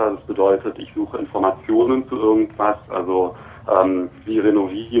Charakter. Das bedeutet, ich suche Informationen zu irgendwas, also wie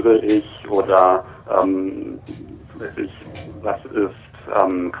renoviere ich oder was ist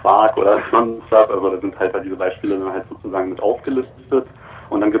Quark oder sonst was, also da sind halt diese Beispiele dann halt sozusagen mit aufgelistet.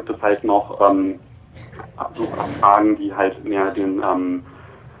 Und dann gibt es halt noch Suchanfragen, die halt mehr den einen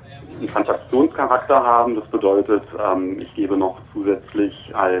Transaktionscharakter haben. Das bedeutet, ich gebe noch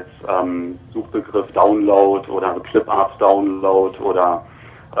zusätzlich als Suchbegriff Download oder Clipart Download oder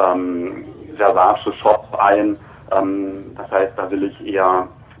Versace Shop ein. Das heißt, da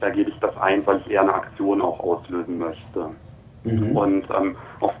gebe ich das ein, weil ich eher eine Aktion auch auslösen möchte. Und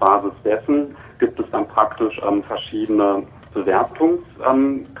auf Basis dessen gibt es dann praktisch verschiedene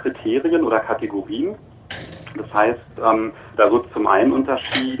Bewertungskriterien oder Kategorien. Das heißt, da wird zum einen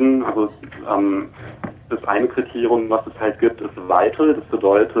unterschieden, also das eine Kriterium, was es halt gibt, ist Vital. Das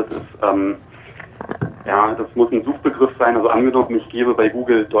bedeutet, das muss ein Suchbegriff sein. Also angenommen, ich gebe bei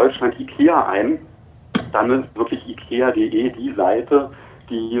Google Deutschland IKEA ein, dann ist wirklich IKEA.de die Seite,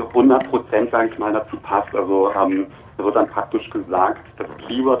 die 100%, sage ich mal, dazu passt. Also da wird dann praktisch gesagt, das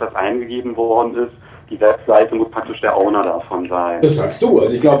Keyword, das eingegeben worden ist, die Webseite muss praktisch der Owner davon sein. Das sagst du.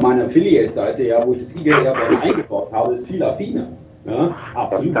 Also ich glaube, meine Affiliate-Seite, ja, wo ich das E-Mail ja eingebaut habe, ist viel affiner. Ja,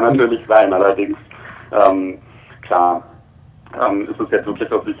 absolut. Das kann natürlich sein, allerdings, klar, ist es jetzt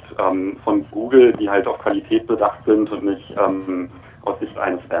wirklich aus Sicht von Google, die halt auf Qualität bedacht sind und nicht aus Sicht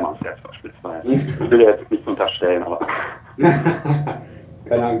eines Spammers jetzt beispielsweise. Ich will ja jetzt nichts unterstellen, aber...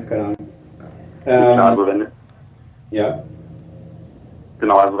 Keine Angst. Klar, also wenn... Ja.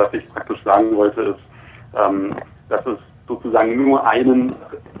 Genau, also was ich praktisch sagen wollte ist, dass es sozusagen nur einen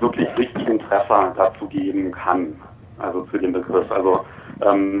wirklich richtigen Treffer dazu geben kann, also zu dem Begriff. Also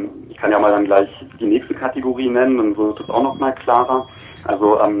ich kann ja mal dann gleich die nächste Kategorie nennen, dann wird es auch nochmal klarer.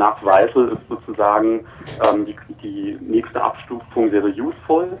 Also nach Vital ist sozusagen die nächste Abstufung wäre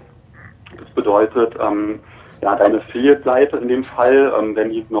useful. Das bedeutet, ja, deine Affiliate-Seite in dem Fall,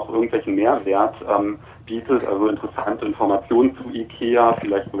 wenn die noch irgendwelchen Mehrwert bietet, also interessante Informationen zu IKEA,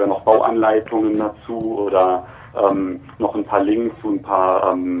 vielleicht sogar noch Bauanleitungen dazu oder noch ein paar Links zu ein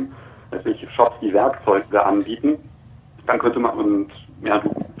paar Shops, die Werkzeuge anbieten, dann könnte man, und ja, du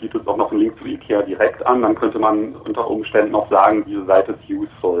bietest auch noch einen Link zu IKEA direkt an, dann könnte man unter Umständen auch sagen, diese Seite ist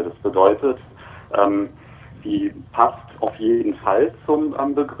useful. Das bedeutet, sie passt auf jeden Fall zum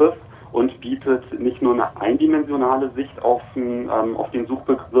Begriff und bietet nicht nur eine eindimensionale Sicht auf den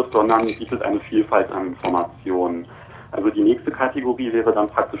Suchbegriff, sondern bietet eine Vielfalt an Informationen. Also die nächste Kategorie wäre dann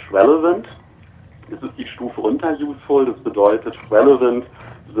praktisch relevant. Das ist die Stufe unter useful. Das bedeutet, relevant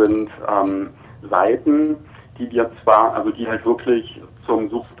sind Seiten, die die halt wirklich zum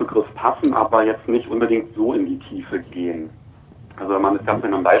Suchbegriff passen, aber jetzt nicht unbedingt so in die Tiefe gehen. Also wenn man das Ganze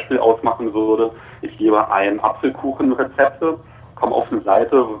in einem Beispiel ausmachen würde, ich gebe ein Apfelkuchenrezepte, komme auf eine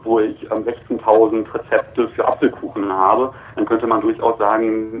Seite, wo ich 16.000 Rezepte für Apfelkuchen habe, dann könnte man durchaus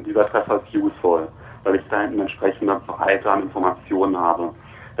sagen, dieser Treffer ist useful, weil ich da eine entsprechende Breite an Informationen habe.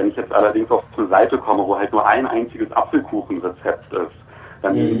 Wenn ich jetzt allerdings auf eine Seite komme, wo halt nur ein einziges Apfelkuchenrezept ist,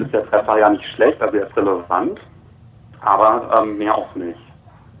 dann ist der Treffer ja nicht schlecht, also er ist relevant, aber mehr auch nicht.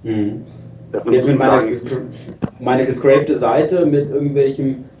 Jetzt mit meine gescrapte Seite mit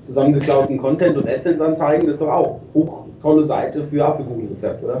irgendwelchem zusammengeklauten Content und AdSense-Anzeigen, das ist doch auch tolle Seite für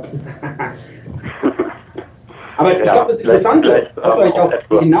Apfelkuchenrezept, oder? Aber ich glaube, das Interessante, worauf ich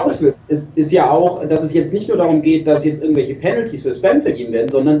auch hinaus will, ist ja auch, dass es jetzt nicht nur darum geht, dass jetzt irgendwelche Penalties für Spam vergeben werden,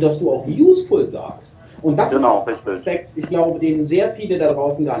 sondern dass du auch useful sagst. Und das ist ein Aspekt, ich glaube, den sehr viele da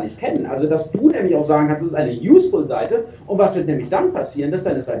draußen gar nicht kennen. Also, dass du nämlich auch sagen kannst, das ist eine useful Seite. Und was wird nämlich dann passieren, dass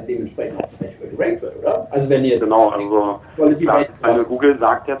deine Seite dementsprechend auch vielleicht gerankt wird, oder? Also, wenn ihr jetzt... Genau, also Google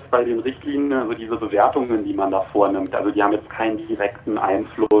sagt jetzt bei den Richtlinien, also diese Bewertungen, die man da vornimmt, also die haben jetzt keinen direkten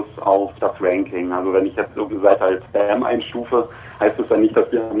Einfluss auf das Ranking. Also, wenn ich jetzt irgendeine Seite als Spam einstufe, heißt das ja nicht, dass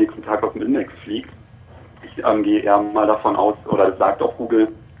die am nächsten Tag auf den Index fliegt. Ich gehe eher mal davon aus, oder das sagt auch Google,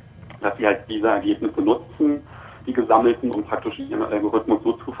 dass sie halt diese Ergebnisse nutzen, die gesammelten, um praktisch ihren Algorithmus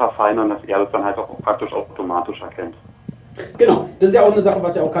so zu verfeinern, dass er das dann halt auch praktisch automatisch erkennt. Genau, das ist ja auch eine Sache,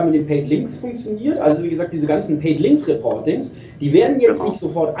 was ja auch mit den Paid Links funktioniert. Also wie gesagt, diese ganzen Paid Links Reportings, die werden jetzt nicht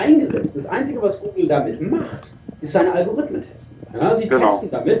sofort eingesetzt. Das Einzige, was Google damit macht, ist seine Algorithmen testen. Ja, sie testen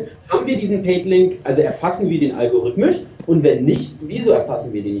damit, haben wir diesen Paid Link, also erfassen wir den algorithmisch, und wenn nicht, wieso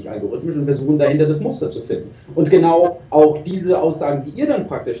erfassen wir den nicht algorithmisch und versuchen dahinter das Muster zu finden. Und genau auch diese Aussagen, die ihr dann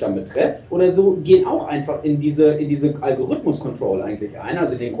praktisch damit trefft oder so, gehen auch einfach in diese Algorithmus-Control eigentlich ein,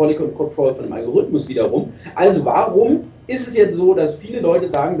 also den Quality Control von dem Algorithmus wiederum. Also warum ist es jetzt so, dass viele Leute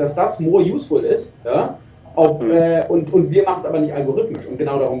sagen, dass das more useful ist, ja? Und wir machen es aber nicht algorithmisch. Und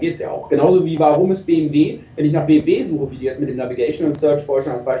genau darum geht es ja auch. Genauso wie warum ist BMW, wenn ich nach BMW suche, wie du jetzt mit dem Navigation und Search vorher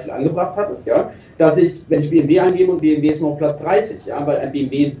schon als Beispiel angebracht hattest, ja, dass ich, wenn ich BMW eingebe und BMW ist nur auf Platz 30, ja, weil ein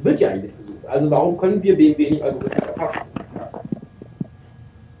BMW wird ja eigentlich gesucht. Also warum können wir BMW nicht algorithmisch erfassen?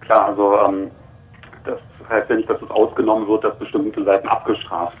 Klar, also das heißt ja nicht, dass es ausgenommen wird, dass bestimmte Seiten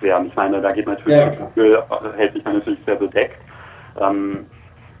abgestraft werden. Ich meine, da geht natürlich, Google hält sich natürlich sehr bedeckt.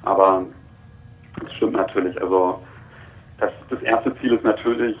 Aber das stimmt natürlich. Also das erste Ziel ist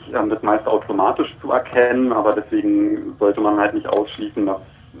natürlich, das meiste automatisch zu erkennen, aber deswegen sollte man halt nicht ausschließen, dass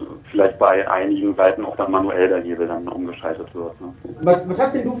vielleicht bei einigen Seiten auch dann manuell der Hebel dann umgeschaltet wird. Ne? Was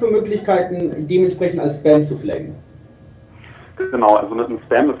hast denn du für Möglichkeiten, dementsprechend als Spam zu flaggen? Genau, also mit dem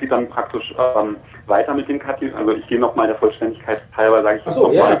Spam, das geht dann praktisch weiter mit den Kategorien. Also ich gehe nochmal der Vollständigkeit halber, sage ich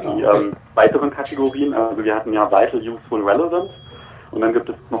nochmal die weiteren Kategorien. Also wir hatten ja Vital, Useful, Relevant. Und dann gibt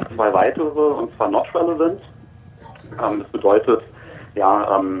es noch zwei weitere, und zwar Not Relevant. Das bedeutet,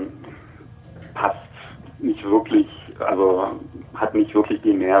 passt nicht wirklich, also hat nicht wirklich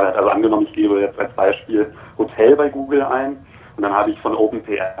den Mehrwert. Also angenommen, ich gebe jetzt als Beispiel Hotel bei Google ein und dann habe ich von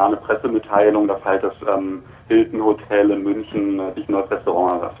OpenPR eine Pressemitteilung, dass halt das Hilton Hotel in München sich ein neues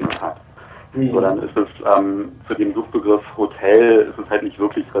Restaurant eröffnet hat. So, dann ist es für den Suchbegriff Hotel ist es halt nicht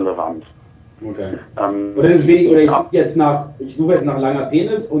wirklich relevant. Okay. Oder deswegen, oder ich suche jetzt nach langer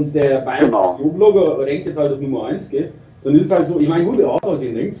Penis und der bayerische Blogger denkt jetzt halt auf Nummer 1 geht, dann ist es halt so, ich meine, gut, er hat halt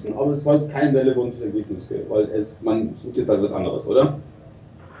den längsten, aber es ist halt kein relevantes Ergebnis geht, weil man sucht jetzt halt was anderes, oder?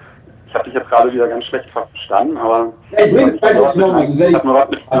 Ich habe dich jetzt gerade wieder ganz schlecht verstanden, aber ich habe nur was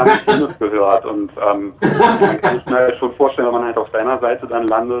mit langer Penis gehört und dann kann ich mir halt schon vorstellen, wenn man halt auf deiner Seite dann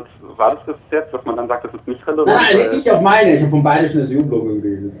landet, war das jetzt, dass man dann sagt, das ist nicht relevant? Nein, nicht auf meine, ich habe vom bayerischen SEO-Blogger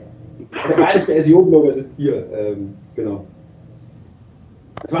geredet. Der bayerische SEO-Blogger sitzt hier, genau.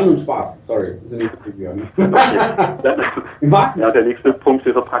 Das war nur ein Spaß, sorry. Ist ja nicht gegangen. Was? Ja, der nächste Punkt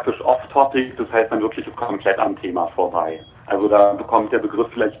wäre praktisch off-topic, das heißt dann wirklich komplett am Thema vorbei. Also da bekommt der Begriff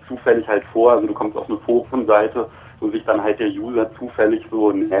vielleicht zufällig halt vor, also du kommst auf eine Forenseite, wo sich dann halt der User zufällig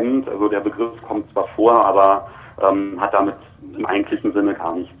so nennt, also der Begriff kommt zwar vor, aber hat damit im eigentlichen Sinne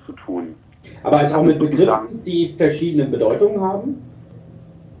gar nichts zu tun. Aber als auch mit Begriffen, die verschiedene Bedeutungen haben?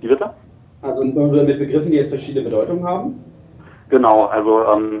 Wie bitte? Also mit Begriffen, die jetzt verschiedene Bedeutungen haben? Genau, also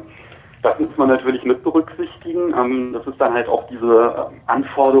das muss man natürlich mit berücksichtigen. Das ist dann halt auch diese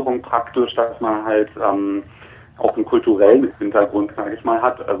Anforderung praktisch, dass man halt auch einen kulturellen Hintergrund, sage ich mal,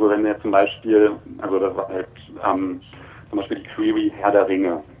 hat. Also wenn wir zum Beispiel, also das war halt zum Beispiel die Query Herr der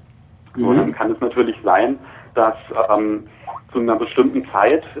Ringe. So, dann kann es natürlich sein, dass zu einer bestimmten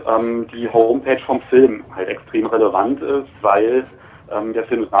Zeit die Homepage vom Film halt extrem relevant ist, weil der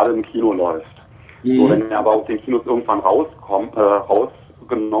Film gerade im Kino läuft. So, wenn er aber aus den Kinos irgendwann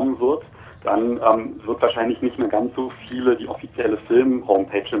rausgenommen wird, dann wird wahrscheinlich nicht mehr ganz so viele die offizielle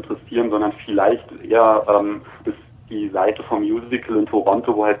Film-Homepage interessieren, sondern vielleicht eher bis die Seite vom Musical in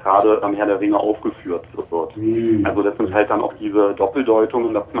Toronto, wo halt gerade Herr der Ringe aufgeführt wird. Also das sind halt dann auch diese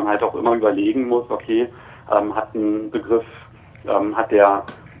Doppeldeutungen, dass man halt auch immer überlegen muss, okay, hat ein Begriff,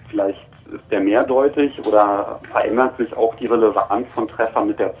 ist der mehrdeutig oder verändert sich auch die Relevanz von Treffern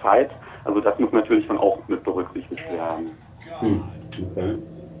mit der Zeit? Also das muss natürlich dann auch mit berücksichtigt werden.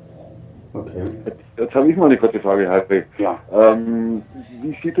 Okay. Jetzt habe ich mal eine kurze Frage, Harry. Ja.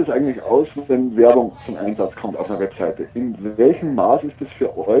 Wie sieht es eigentlich aus, wenn Werbung zum Einsatz kommt auf einer Webseite? In welchem Maß ist es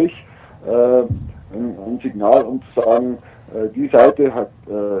für euch ein Signal, um zu sagen, die Seite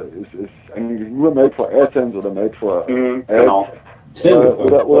ist eigentlich nur made for AdSense oder made for Ads? Genau.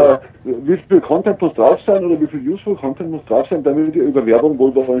 Oder wie viel Content muss drauf sein oder wie viel useful Content muss drauf sein, damit ihr über Werbung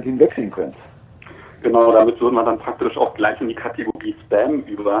wohlwollend hinwegsehen könnt? Genau, damit würden wir dann praktisch auch gleich in die Kategorie Spam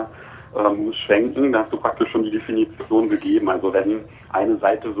schwenken. Da hast du praktisch schon die Definition gegeben. Also wenn eine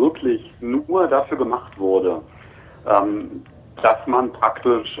Seite wirklich nur dafür gemacht wurde, dass man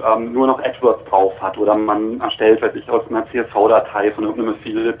praktisch nur noch AdWords drauf hat oder man erstellt, weiß ich, aus einer CSV-Datei von irgendeinem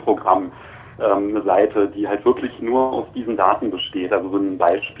Affiliate-Programm eine Seite, die halt wirklich nur aus diesen Daten besteht. Also so ein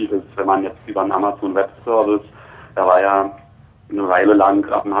Beispiel ist, wenn man jetzt über einen Amazon Web Service, da war ja eine Weile lang,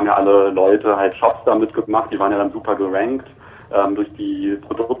 haben ja alle Leute halt Shops damit gemacht, die waren ja dann super gerankt durch die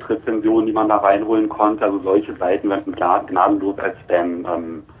Produktrezensionen, die man da reinholen konnte. Also solche Seiten werden gnadenlos als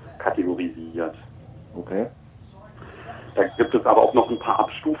Spam kategorisiert. Okay. Da gibt es aber auch noch ein paar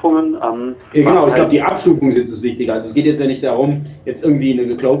Abstufungen. Ja, genau, ich glaube, die Abstufung ist jetzt das Wichtige. Also es geht jetzt ja nicht darum, jetzt irgendwie eine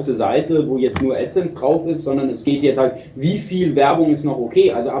geclosete Seite, wo jetzt nur AdSense drauf ist, sondern es geht jetzt halt, wie viel Werbung ist noch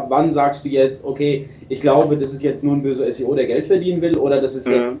okay? Also ab wann sagst du jetzt, okay, ich glaube, das ist jetzt nur ein böser SEO, der Geld verdienen will, oder das ist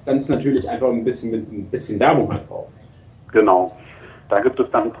jetzt ganz natürlich einfach ein bisschen mit ein bisschen Werbung halt drauf? Genau. Da gibt es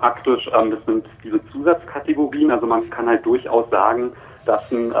dann praktisch, das sind diese Zusatzkategorien, also man kann halt durchaus sagen,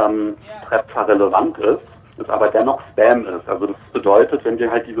 dass ein Treffer relevant ist, es aber dennoch Spam ist. Also das bedeutet, wenn wir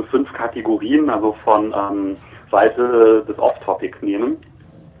halt diese 5 Kategorien, also von Seite des Off-Topic nehmen,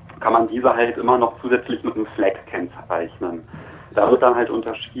 kann man diese halt immer noch zusätzlich mit einem Flag kennzeichnen. Da wird dann halt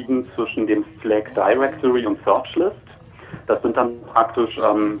unterschieden zwischen dem Flag Directory und Search List. Das sind dann praktisch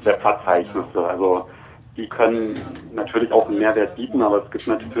Webverzeichnisse. Also die können natürlich auch einen Mehrwert bieten, aber es gibt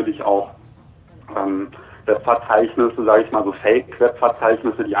natürlich auch Webverzeichnisse, sage ich mal, so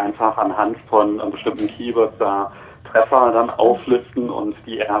Fake-Webverzeichnisse, die einfach anhand von bestimmten Keywords da Treffer dann auflisten und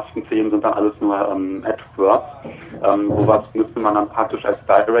die ersten 10 sind dann alles nur AdWords. Sowas müsste man dann praktisch als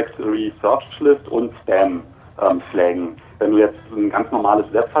Directory Search List und Spam flaggen. Wenn du jetzt ein ganz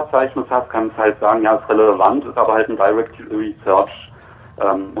normales Webverzeichnis hast, kannst du halt sagen, ja, ist relevant, ist aber halt ein Directory Search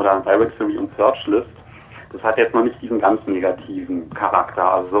oder ein Directory und Search List. Das hat jetzt noch nicht diesen ganz negativen Charakter.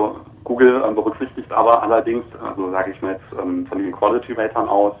 Also Google berücksichtigt aber allerdings, also sage ich mal jetzt von den Quality Ratern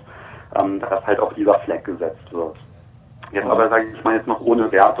aus, dass halt auch dieser Flag gesetzt wird. Jetzt aber sage ich mal jetzt noch ohne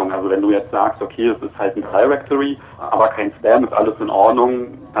Wertung. Also wenn du jetzt sagst, okay, es ist halt ein Directory, aber kein Spam, ist alles in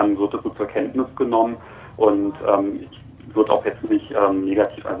Ordnung, dann wird es so zur Kenntnis genommen und wird auch jetzt nicht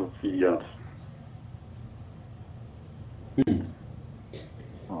negativ assoziiert.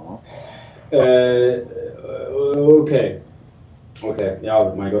 Okay. Okay,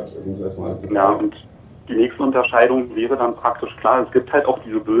 ja, mein Gott, ich muss erstmal alles. Ja, und die nächste Unterscheidung wäre dann praktisch klar, es gibt halt auch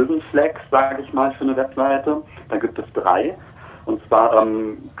diese bösen Flags, sage ich mal, für eine Webseite. Da gibt es 3. Und zwar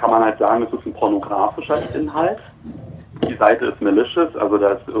kann man halt sagen, es ist ein pornografischer Inhalt. Die Seite ist malicious, also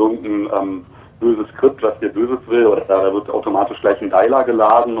da ist irgendein böses Skript, was dir Böses will, oder da wird automatisch gleich ein Dialer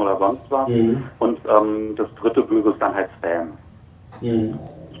geladen oder sonst was. Und das dritte Böse ist dann halt Spam.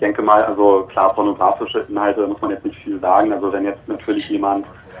 Ich denke mal, also klar, pornografische Inhalte muss man jetzt nicht viel sagen. Also wenn jetzt natürlich jemand,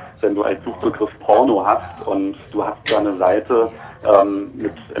 wenn du als Suchbegriff Porno hast und du hast da eine Seite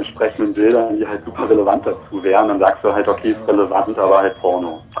mit entsprechenden Bildern, die halt super relevant dazu wären, dann sagst du halt, okay, ist relevant, aber halt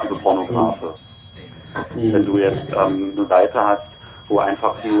Porno, also Pornografe. Wenn du jetzt eine Seite hast, wo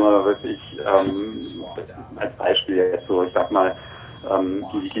einfach nur wirklich, als Beispiel jetzt so, ich sag mal,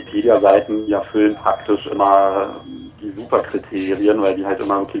 die Wikipedia-Seiten, die erfüllen praktisch immer die Superkriterien, weil die halt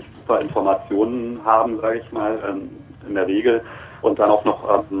immer wirklich super Informationen haben, sage ich mal, in der Regel. Und dann auch noch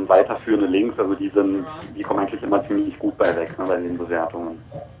weiterführende Links, also die kommen eigentlich immer ziemlich gut bei weg, ne, bei den Bewertungen.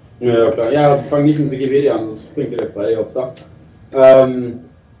 Ja, klar. Ja, fang nicht mit Wikipedia an, das bringt dir frei aufs Dach.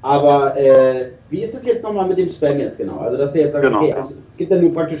 Aber wie ist das jetzt nochmal mit dem Spam jetzt genau? Also dass ihr jetzt sagt, okay, also, es gibt ja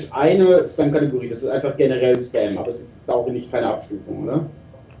nur praktisch eine Spam-Kategorie, das ist einfach generell Spam, aber es gibt auch nicht keine Abstufung, oder?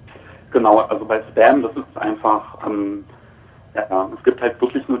 Genau, also bei Spam, das ist einfach, es gibt halt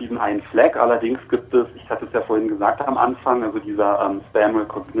wirklich nur diesen einen Flag, allerdings gibt es, ich hatte es ja vorhin gesagt am Anfang, also dieser Spam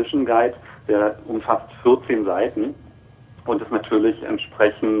Recognition Guide, der umfasst 14 Seiten und ist natürlich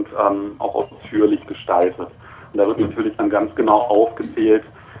entsprechend auch ausführlich gestaltet. Und da wird natürlich dann ganz genau aufgezählt,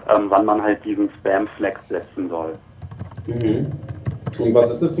 wann man halt diesen Spam-Flag setzen soll. Und was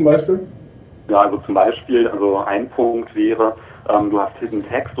ist das zum Beispiel? Ja, also zum Beispiel, also ein Punkt wäre, du hast Hidden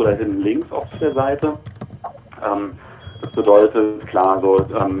Text oder Hidden Links auf der Seite. Das bedeutet, klar, so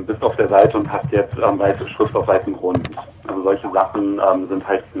bist auf der Seite und hast jetzt weiße Schrift auf weißem Grund. Also solche Sachen sind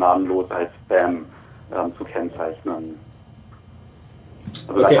halt namenlos als Spam zu kennzeichnen.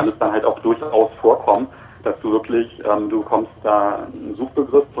 Also da kann es dann halt auch durchaus vorkommen, dass du wirklich, du bekommst da einen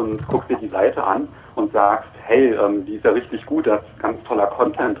Suchbegriff und guckst dir die Seite an und sagst, hey, die ist ja richtig gut, da ist ganz toller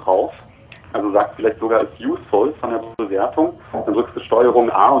Content drauf. Also sagst vielleicht sogar, ist useful von der Bewertung. Dann drückst du Steuerung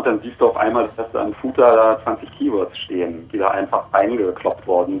A und dann siehst du auf einmal, dass da im Footer da 20 Keywords stehen, die da einfach eingekloppt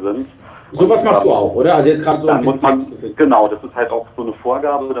worden sind. Sowas machst du auch, oder? Also jetzt gerade so. Dann muss man, genau, das ist halt auch so eine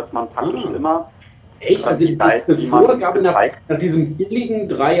Vorgabe, dass man praktisch immer. Echt? Also die ist eine Vorgabe nach diesem billigen,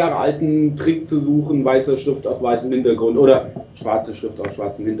 3 Jahre alten Trick zu suchen, weiße Schrift auf weißem Hintergrund oder schwarze Schrift auf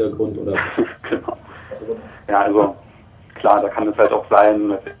schwarzem Hintergrund oder. Genau. Ja, also klar, da kann es halt auch sein,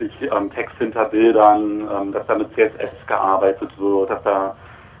 dass Text hinter Bildern, dass da mit CSS gearbeitet wird, dass da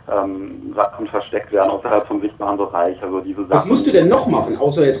Sachen versteckt werden außerhalb vom sichtbaren Bereich. Also diese Sachen. Was musst du denn noch machen,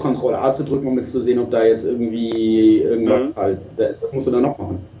 außer jetzt Ctrl A zu drücken, um jetzt zu sehen, ob da jetzt irgendwie irgendwas halt da ist? Was musst du da noch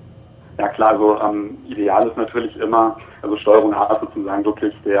machen? Ja klar, also ideal ist natürlich immer, also Steuerung A ist sozusagen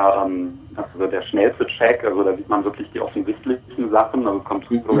wirklich der schnellste Check, also da sieht man wirklich die offensichtlichen Sachen, also es kommt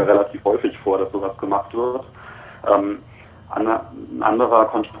sogar relativ häufig vor, dass sowas gemacht wird. Ein anderer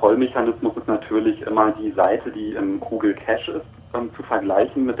Kontrollmechanismus ist natürlich immer die Seite, die im Google Cache ist, zu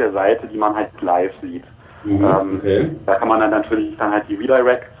vergleichen mit der Seite, die man halt live sieht. Da kann man dann natürlich dann halt die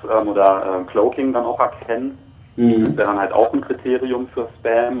Redirects oder Cloaking dann auch erkennen. Das wäre dann halt auch ein Kriterium für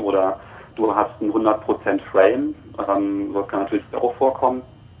Spam, oder du hast einen 100% Frame, das kann natürlich auch vorkommen.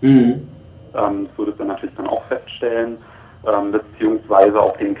 Das würde es dann natürlich dann auch feststellen, beziehungsweise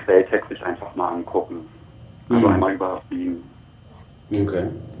auch den Quelltext sich einfach mal angucken. Also einmal überfliegen. Okay,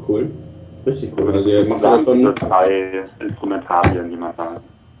 cool. Richtig cool. Also ihr macht das schon 3 Instrumentarien, die man da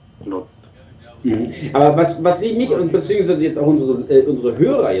nutzt. Aber was ich mich und beziehungsweise jetzt auch unsere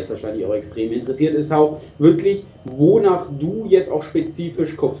Hörer jetzt wahrscheinlich auch extrem interessiert, ist auch wirklich, wonach du jetzt auch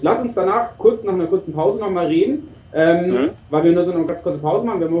spezifisch guckst. Lass uns danach kurz nach einer kurzen Pause nochmal reden, weil wir nur so eine ganz kurze Pause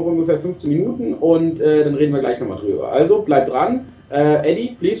machen. Wir haben auch ungefähr 15 Minuten und dann reden wir gleich nochmal drüber. Also bleib dran.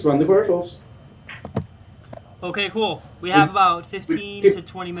 Eddie, please run the commercials. Okay, cool. We have about 15 to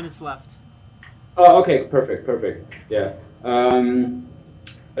 20 minutes left. Oh, okay, perfect. Yeah.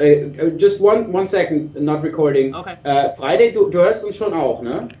 Just one second, not recording. Okay. Friday, du hörst uns schon auch,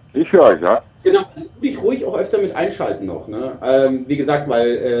 ne? Ich höre euch, ja. Genau, also du dich ruhig auch öfter mit einschalten noch, ne? Wie gesagt,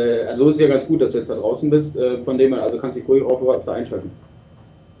 weil, also ist ja ganz gut, dass du jetzt da draußen bist, von dem her, also kannst dich ruhig auch öfter einschalten.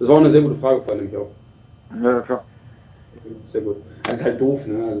 Das war auch eine sehr gute Frage, vor allem nämlich auch. Ja, klar. Sehr gut. Das ist halt doof,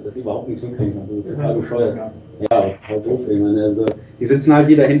 ne? Also, dass sie überhaupt nichts hinkriegen. Also total bescheuert. Ja, total doof. Ich meine, also, die sitzen halt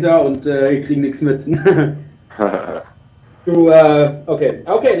hier dahinter und kriegen nichts mit.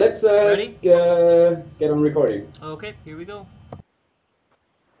 Okay, let's get on recording. Okay, here we go.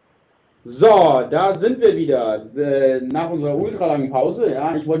 So, da sind wir wieder. Nach unserer ultralangen Pause.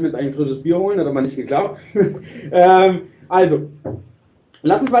 Ja, ich wollte mir jetzt eigentlich ein frisches Bier holen, hat aber nicht geklappt. Also,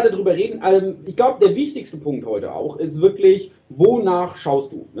 lass uns weiter drüber reden. Ich glaube, der wichtigste Punkt heute auch ist wirklich, wonach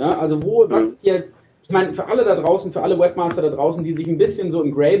schaust du? Ja, also, was ist jetzt, ich meine, für alle da draußen, für alle Webmaster da draußen, die sich ein bisschen so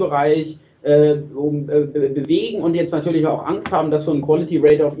im Gray-Bereich bewegen und jetzt natürlich auch Angst haben, dass so ein Quality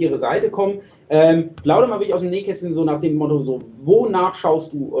Rater auf ihre Seite kommt. Plauder mal wirklich aus dem Nähkästchen so nach dem Motto, so, wonach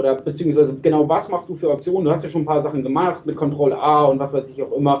schaust du oder beziehungsweise genau was machst du für Optionen? Du hast ja schon ein paar Sachen gemacht mit Ctrl A und was weiß ich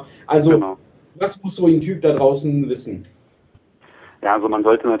auch immer. Also, was muss so ein Typ da draußen wissen? Ja, also man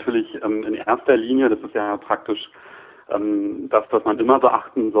sollte natürlich in erster Linie, das ist ja praktisch das, was man immer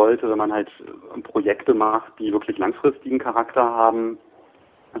beachten sollte, wenn man halt Projekte macht, die wirklich langfristigen Charakter haben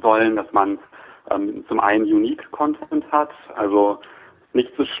sollen, dass man zum einen Unique Content hat, also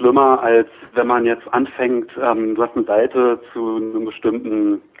nichts ist schlimmer, als wenn man jetzt anfängt, du hast eine Seite zu einem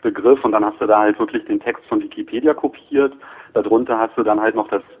bestimmten Begriff und dann hast du da halt wirklich den Text von Wikipedia kopiert, darunter hast du dann halt noch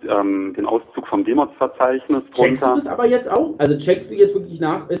den Auszug vom Demoz-Verzeichnis drunter. Checkst du das aber jetzt auch? Also checkst du jetzt wirklich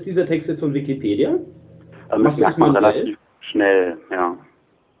nach, ist dieser Text jetzt von Wikipedia? Das merkt man relativ schnell, ja.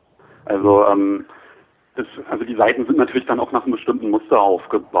 Also, also die Seiten sind natürlich dann auch nach einem bestimmten Muster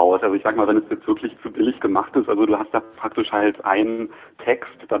aufgebaut. Also ich sag mal, wenn es jetzt wirklich zu billig gemacht ist, also du hast da praktisch halt einen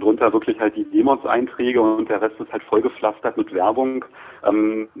Text, darunter wirklich halt die Demoz-Einträge und der Rest ist halt vollgepflastert mit Werbung,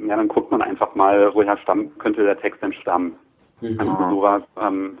 ja, dann guckt man einfach mal, woher könnte der Text denn stammen. Also sowas,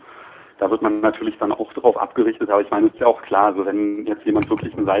 da wird man natürlich dann auch drauf abgerichtet, aber ich meine, es ist ja auch klar, also wenn jetzt jemand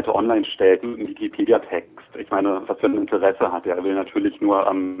wirklich eine Seite online stellt, einen Wikipedia-Text, ich meine, was für ein Interesse hat er will natürlich nur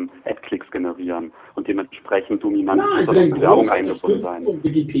Ad-Klicks generieren und dementsprechend dominant Werbung eingebunden sein. Vom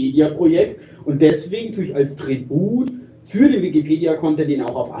Wikipedia-Projekt und deswegen tue ich als Tribut für den Wikipedia-Content den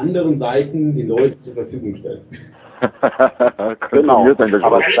auch auf anderen Seiten den Leuten zur Verfügung stellen. Genau,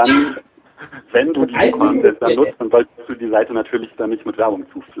 aber dann... Wenn du die Content dann nutzt, dann solltest du die Seite natürlich dann nicht mit Werbung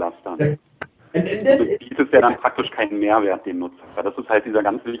zupflastern. Du bietest ja dann praktisch keinen Mehrwert dem Nutzer. Das ist halt dieser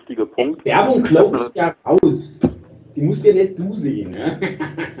ganz wichtige Punkt. Werbung klaut dich ja raus. Die musst ja nicht du sehen. Ne?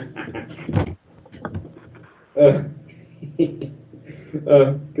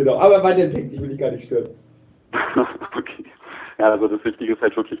 Genau, aber bei dem Text, ich will dich gar nicht stören. Okay. Ja, also das Wichtige ist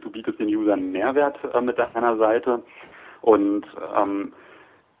halt wirklich, du bietest den Usern einen Mehrwert mit deiner Seite und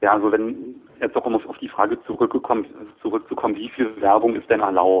ja, also wenn jetzt auch um auf die Frage zurückzukommen, wie viel Werbung ist denn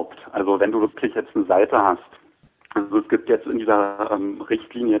erlaubt? Also wenn du wirklich jetzt eine Seite hast, also es gibt jetzt in dieser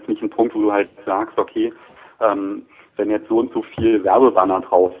Richtlinie jetzt nicht einen Punkt, wo du halt sagst, okay, wenn jetzt so und so viel Werbebanner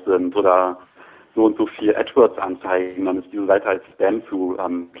drauf sind oder so und so viel AdWords-Anzeigen, dann ist diese Seite als Spam zu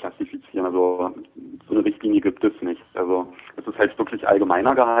klassifizieren. Also so eine Richtlinie gibt es nicht. Also es ist halt wirklich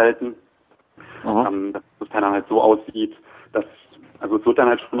allgemeiner gehalten, dass es dann halt so aussieht, dass also es wird dann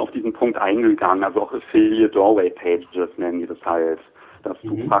halt schon auf diesen Punkt eingegangen, also auch Affiliate Doorway Pages nennen die das halt, dass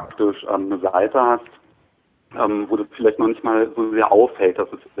du praktisch eine Seite hast, wo das vielleicht noch nicht mal so sehr auffällt,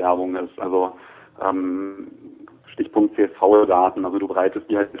 dass es Werbung ist. Also Stichpunkt CSV-Daten, also du bereitest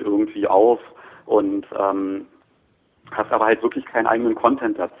die halt irgendwie auf und hast aber halt wirklich keinen eigenen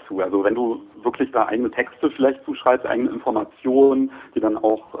Content dazu. Also wenn du wirklich da eigene Texte vielleicht zuschreibst, eigene Informationen, die dann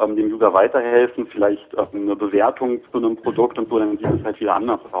auch dem User weiterhelfen, vielleicht eine Bewertung zu einem Produkt und so, dann sieht es halt wieder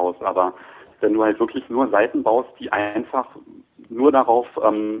anders aus. Aber wenn du halt wirklich nur Seiten baust, die einfach nur darauf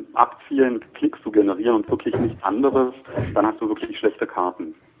abzielen, Klicks zu generieren und wirklich nichts anderes, dann hast du wirklich schlechte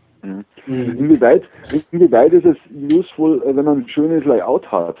Karten. Inwieweit ist es useful, wenn man ein schönes Layout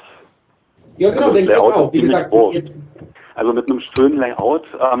hat? Ja, genau, denke ich auch. Wie gesagt, also mit einem schönen Layout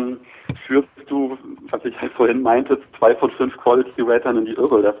führst du, was ich halt vorhin meinte, 2 von 5 Quality Ratern in die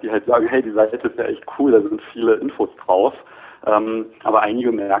Irre, dass die halt sagen, hey, die Seite ist ja echt cool, da sind viele Infos drauf. Aber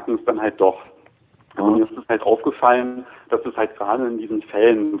einige merken es dann halt doch. Also mir ist es halt aufgefallen, dass es halt gerade in diesen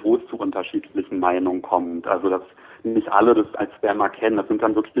Fällen, wo es zu unterschiedlichen Meinungen kommt, also dass nicht alle das als Spam erkennen. Das sind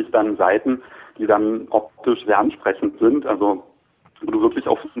dann wirklich dann Seiten, die dann optisch sehr ansprechend sind. Also wo du wirklich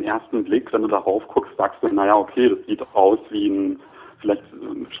auf den ersten Blick, wenn du darauf guckst, sagst du, naja, okay, das sieht aus wie ein, vielleicht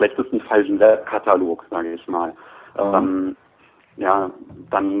im schlechtesten Fall ein Webkatalog, sage ich mal. Ja,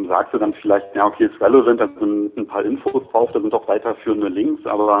 dann sagst du dann vielleicht, ja, okay, ist relevant, da sind ein paar Infos drauf, da sind auch weiterführende Links,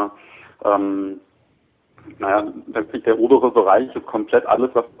 aber naja, letztlich der obere Bereich ist komplett alles,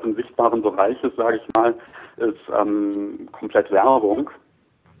 was im sichtbaren Bereich ist, sage ich mal, ist komplett Werbung.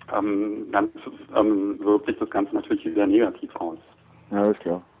 Dann wirkt sich das Ganze natürlich wieder negativ aus. Ja, ist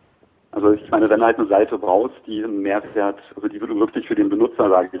klar. Also ich meine, wenn du halt eine Seite brauchst, die einen Mehrwert, also die du wirklich für den Benutzer,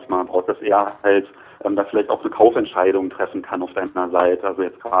 sage ich mal, brauchst, dass er halt da vielleicht auch eine Kaufentscheidung treffen kann auf deiner Seite. Also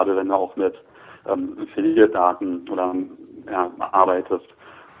jetzt gerade, wenn du auch mit Affiliate-Daten oder arbeitest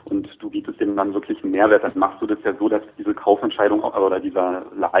und du bietest dem dann wirklich einen Mehrwert, dann machst du das ja so, dass diese Kaufentscheidung oder dieser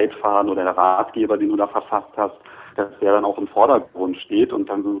Leitfaden oder der Ratgeber, den du da verfasst hast, dass der dann auch im Vordergrund steht und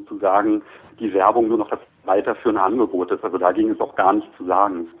dann sozusagen die Werbung nur noch das weiterführende Angebot ist. Also da ging es auch gar nicht zu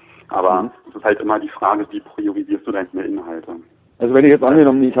sagen. Aber es ist halt immer die Frage, wie priorisierst du deine Inhalte? Also wenn ich jetzt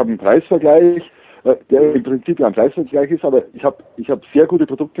angenommen, ich habe einen Preisvergleich, der im Prinzip ja ein Preisvergleich ist, aber ich hab sehr gute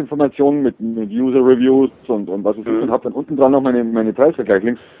Produktinformationen mit User-Reviews und was es ist und habe dann unten dran noch meine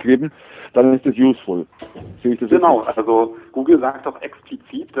Preisvergleich-Links gegeben, dann ist das useful. Sehe ich das genau, also Google sagt auch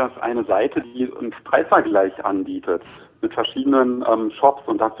explizit, dass eine Seite, die einen Preisvergleich anbietet, mit verschiedenen Shops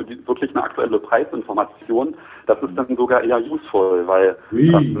und hast du wirklich eine aktuelle Preisinformation, das ist dann sogar eher useful, weil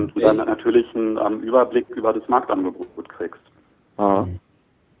du dann natürlich einen Überblick über das Marktangebot kriegst. Aha.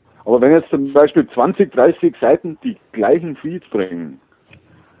 Aber wenn jetzt zum Beispiel 20, 30 Seiten die gleichen Feeds bringen,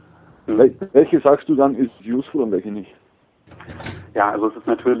 welche sagst du dann ist useful und welche nicht? Ja, also es ist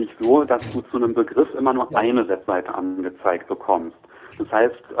natürlich so, dass du zu einem Begriff immer nur eine Webseite angezeigt bekommst. Das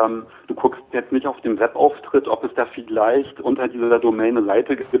heißt, du guckst jetzt nicht auf den Webauftritt, ob es da vielleicht unter dieser Domain eine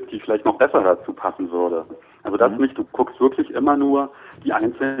Seite gibt, die vielleicht noch besser dazu passen würde. Also das nicht, du guckst wirklich immer nur die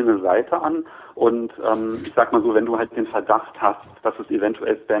einzelne Seite an und ich sag mal so, wenn du halt den Verdacht hast, dass es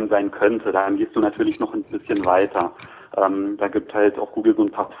eventuell Spam sein könnte, dann gehst du natürlich noch ein bisschen weiter. Da gibt halt auch Google so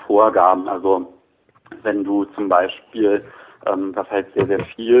ein paar Vorgaben, also wenn du zum Beispiel was halt sehr, sehr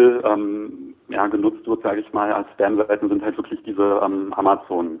viel genutzt wird, sage ich mal, als Spam-Seiten sind halt wirklich diese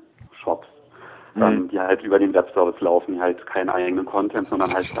Amazon-Shops, die halt über den Webservice laufen, die halt keinen eigenen Content,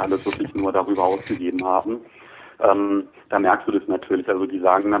 sondern halt alles wirklich nur darüber ausgegeben haben. Da merkst du das natürlich. Also die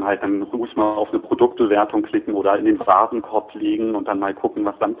sagen dann halt, dann ruhig mal auf eine Produktbewertung klicken oder in den Warenkorb legen und dann mal gucken,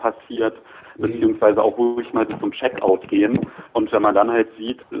 was dann passiert, beziehungsweise auch ruhig mal bis zum Checkout gehen. Und wenn man dann halt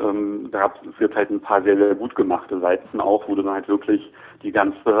sieht, es wird halt ein paar sehr, sehr gut gemachte Seiten auch, wo du dann halt wirklich die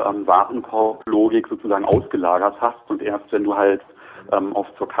ganze Warenkorb-Logik sozusagen ausgelagert hast und erst wenn du halt auf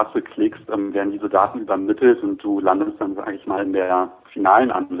zur Kasse klickst, werden diese Daten übermittelt und du landest dann, sage ich mal, in der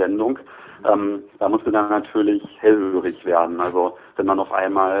finalen Anwendung. Da musst du dann natürlich hellhörig werden. Also wenn man auf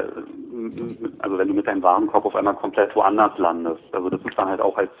einmal, also wenn du mit deinem Warenkorb auf einmal komplett woanders landest. Also das ist dann halt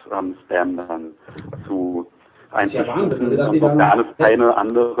auch als Spam dann zu einzustufen, da es keine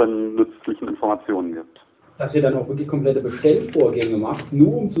anderen nützlichen Informationen gibt. Dass ihr dann auch wirklich komplette Bestellvorgänge macht,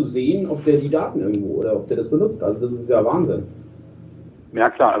 nur um zu sehen, ob der die Daten irgendwo oder ob der das benutzt. Also das ist ja Wahnsinn. Ja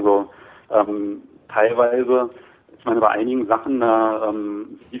klar, also teilweise, ich meine, bei einigen Sachen, da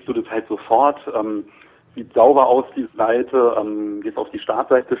siehst du das halt sofort, sieht sauber aus, die Seite, gehst auf die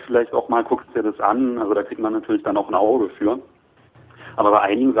Startseite vielleicht auch mal, guckst dir das an, also da kriegt man natürlich dann auch ein Auge für. Aber bei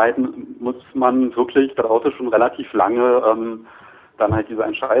einigen Seiten muss man wirklich, da dauert es schon relativ lange, dann halt diese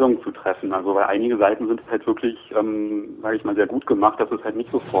Entscheidung zu treffen. Also bei einigen Seiten sind es halt wirklich, sage ich mal, sehr gut gemacht, dass es halt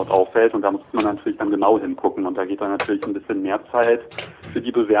nicht sofort auffällt und da muss man natürlich dann genau hingucken und da geht dann natürlich ein bisschen mehr Zeit für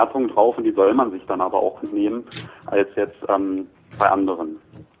die Bewertung drauf und die soll man sich dann aber auch nehmen, als jetzt bei anderen.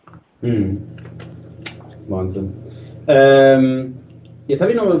 Wahnsinn. Jetzt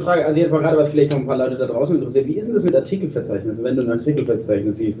habe ich noch eine Frage, also jetzt mal gerade, was vielleicht noch ein paar Leute da draußen interessiert. Wie ist denn das mit Artikelverzeichnissen, wenn du ein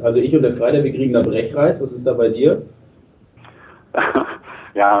Artikelverzeichnis siehst? Also ich und der Freitag, wir kriegen da Brechreiz, was ist da bei dir?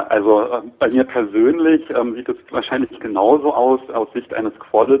 Ja, also bei mir persönlich sieht es wahrscheinlich genauso aus Sicht eines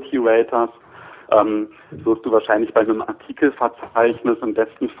Quality Raters. Wirst du wahrscheinlich bei einem Artikelverzeichnis im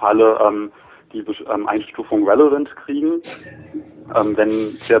besten Falle die Einstufung Relevant kriegen. Wenn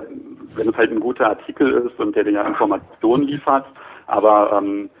es halt ein guter Artikel ist und der dir ja Informationen liefert, aber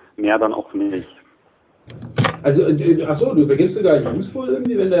mehr dann auch nicht. Also, achso, du vergibst sogar useful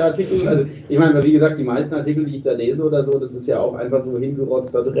irgendwie, wenn der Artikel, also ich meine, wie gesagt, die meisten Artikel, die ich da lese oder so, das ist ja auch einfach so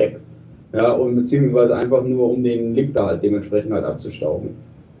hingerotzter Dreck. Ja, und beziehungsweise einfach nur, um den Link da halt dementsprechend halt abzustauben.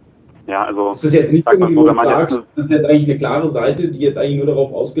 Ja, also. Das ist jetzt nicht irgendwie, wo du sagst, das ist jetzt eigentlich eine klare Seite, die jetzt eigentlich nur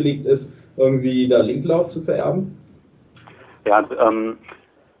darauf ausgelegt ist, irgendwie da Linklauf zu vererben? Ja,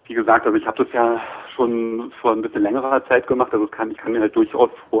 wie gesagt, also ich habe das ja schon vor ein bisschen längerer Zeit gemacht, also ich kann mir halt durchaus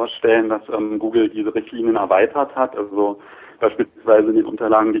vorstellen, dass Google diese Richtlinien erweitert hat, also beispielsweise in den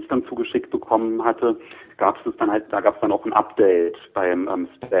Unterlagen, die ich dann zugeschickt bekommen hatte, da gab es dann auch ein Update beim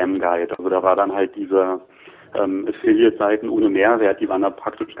Spam Guide, also da war dann halt diese Affiliate-Seiten ohne Mehrwert, die waren da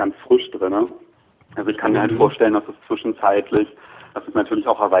praktisch ganz frisch drin. Also ich kann mir halt vorstellen, dass es zwischenzeitlich, dass es natürlich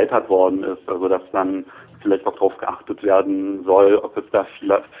auch erweitert worden ist, also dass dann vielleicht auch darauf geachtet werden soll, ob es da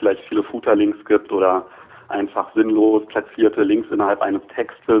vielleicht viele Footer-Links gibt oder einfach sinnlos platzierte Links innerhalb eines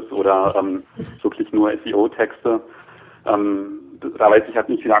Textes oder wirklich nur SEO-Texte. da weiß ich halt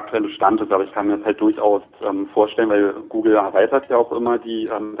nicht, wie der aktuelle Stand ist, aber ich kann mir das halt durchaus vorstellen, weil Google erweitert ja auch immer die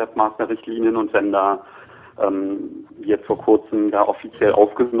Webmaster-Richtlinien und wenn da jetzt vor kurzem da offiziell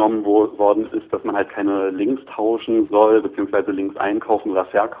aufgenommen worden ist, dass man halt keine Links tauschen soll, beziehungsweise Links einkaufen oder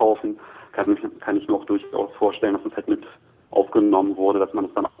verkaufen, kann ich mir auch durchaus vorstellen, dass es halt mit aufgenommen wurde, dass man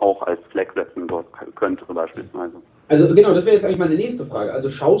es dann auch als Flag setzen könnte beispielsweise. Also genau, das wäre jetzt eigentlich meine nächste Frage. Also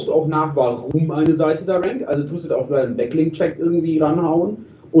schaust du auch nach, warum eine Seite da rankt? Also tust du da auch einen Backlink-Check irgendwie ranhauen?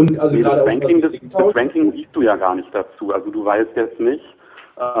 Und also nee, gerade das Ranking siehst du ja gar nicht dazu. Also du weißt jetzt nicht,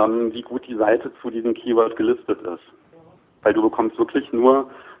 wie gut die Seite zu diesem Keyword gelistet ist. Weil du bekommst wirklich nur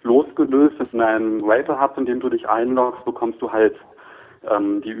losgelöst in einem Rater-Hub, in dem du dich einloggst, bekommst du halt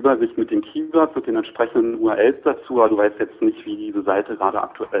die Übersicht mit den Keywords und den entsprechenden URLs dazu, aber du weißt jetzt nicht, wie diese Seite gerade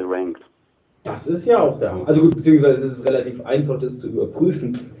aktuell rankt. Das ist ja auch der Hammer. Also gut, beziehungsweise ist es relativ einfach, das zu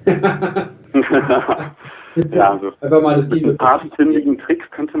überprüfen. Ja, also einfach mal das mit ein paar findigen Tricks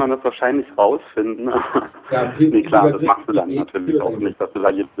könnte man das wahrscheinlich rausfinden. Ja, nee, klar, das machst du dann natürlich auch nicht, dass du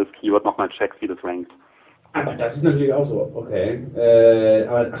da jedes Keyword nochmal checkst, wie das rankt. Aber das ist natürlich auch so, okay.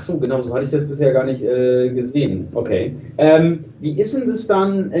 Aber ach so, genau, so hatte ich das bisher gar nicht gesehen. Okay. Wie ist denn das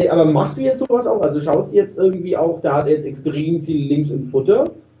dann, aber machst du jetzt sowas auch? Also schaust du jetzt irgendwie auch, da hat jetzt extrem viele Links im Futter,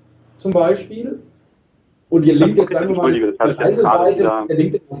 zum Beispiel? Und ihr linkt jetzt einfach mal die Reiseseite, der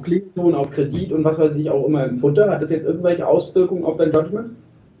linkt jetzt auf Klingelton, auf Kredit und was weiß ich auch immer im Futter. Hat das jetzt irgendwelche Auswirkungen auf dein Judgment?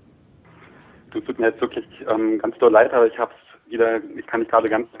 Du tut mir jetzt wirklich ganz doll leid, aber ich kann dich gerade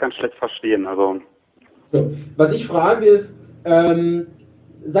ganz, ganz schlecht verstehen. Also so. Was ich frage ist, sagen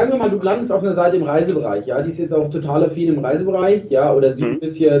wir mal, du landest auf einer Seite im Reisebereich, ja, die ist jetzt auch total affin im Reisebereich, ja, oder sieht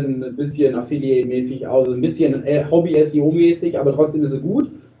ein bisschen Affiliate-mäßig aus, ein bisschen Hobby-SEO-mäßig, aber trotzdem ist sie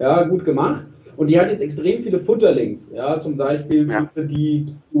gut, ja, gut gemacht. Und die hat jetzt extrem viele Futterlinks, ja, zum Beispiel zu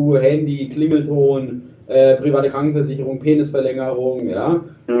Kredit, zu Handy, Klingelton, private Krankenversicherung, Penisverlängerung, ja,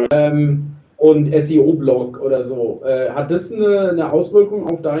 und SEO-Blog oder so. Hat das eine Auswirkung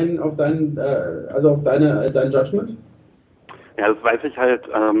auf dein Judgment? Ja, das weiß ich halt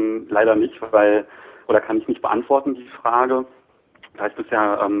leider nicht, oder kann ich nicht beantworten, die Frage, da ich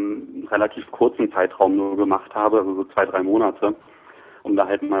bisher einen relativ kurzen Zeitraum nur gemacht habe, also so 2-3 Monate, um da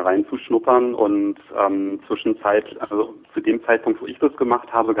halt mal reinzuschnuppern und also zu dem Zeitpunkt, wo ich das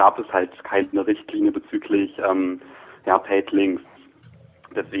gemacht habe, gab es halt keine Richtlinie bezüglich Paid Links.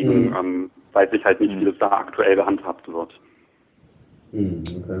 Deswegen weiß ich halt nicht, wie das da aktuell gehandhabt wird.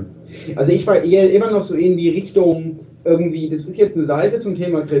 Okay. Also ich war eher immer noch so in die Richtung, irgendwie, das ist jetzt eine Seite zum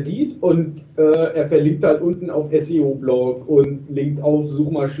Thema Kredit und er verlinkt halt unten auf SEO-Blog und linkt auf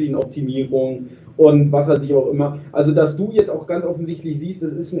Suchmaschinenoptimierung und was weiß ich auch immer. Also dass du jetzt auch ganz offensichtlich siehst,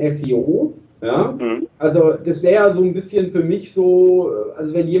 das ist ein SEO, ja. Also das wäre ja so ein bisschen für mich so,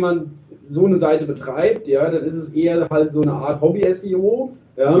 also wenn jemand so eine Seite betreibt, ja, dann ist es eher halt so eine Art Hobby-SEO,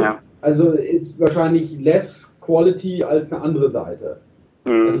 ja. Also ist wahrscheinlich less Quality als eine andere Seite.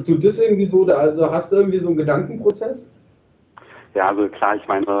 Also tut das irgendwie so, also hast du irgendwie so einen Gedankenprozess? Ja, also klar, ich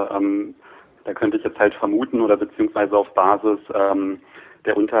meine, da könnte ich jetzt halt vermuten oder beziehungsweise auf Basis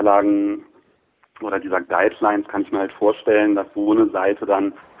der Unterlagen oder dieser Guidelines kann ich mir halt vorstellen, dass so eine Seite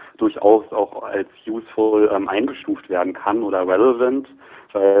dann durchaus auch als useful eingestuft werden kann oder relevant.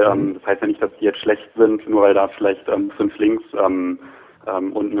 Weil das heißt ja nicht, dass die jetzt schlecht sind, nur weil da vielleicht 5 Links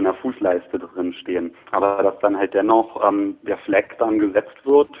unten in der Fußleiste drin stehen. Aber dass dann halt dennoch der Flag dann gesetzt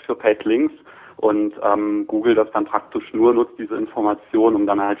wird für Paid Links und Google das dann praktisch nur nutzt, diese Information, um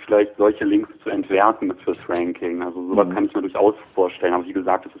dann halt vielleicht solche Links zu entwerten fürs Ranking. Also sowas kann ich mir durchaus vorstellen. Aber wie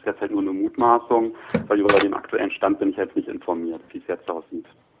gesagt, das ist jetzt halt nur eine Mutmaßung, weil über den aktuellen Stand bin ich jetzt nicht informiert, wie es jetzt aussieht.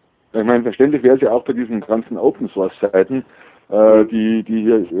 Ich meine, verständlich wäre es ja auch bei diesen ganzen Open-Source-Seiten, die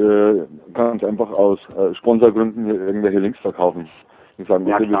hier ganz einfach aus Sponsorgründen hier irgendwelche Links verkaufen. Die sagen,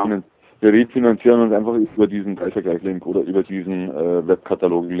 okay, wir refinanzieren uns einfach über diesen Preisvergleich-Link oder über diesen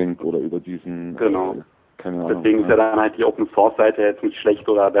Webkatalog-Link oder über diesen... Genau. Keine Ahnung. Deswegen ist ja dann halt die Open-Source-Seite jetzt nicht schlecht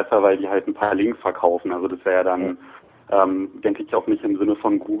oder besser, weil die halt ein paar Links verkaufen. Also das wäre ja dann, denke ich, auch nicht im Sinne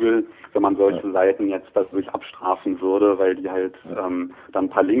von Google, wenn man solche Seiten jetzt dadurch abstrafen würde, weil die halt dann ein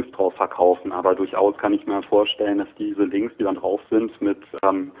paar Links drauf verkaufen. Aber durchaus kann ich mir vorstellen, dass diese Links, die dann drauf sind, mit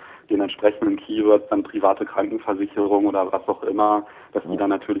den entsprechenden Keywords, dann private Krankenversicherung oder was auch immer, dass die dann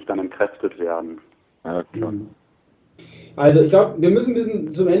natürlich dann entkräftet werden. Ja, klar. Also ich glaube, wir müssen ein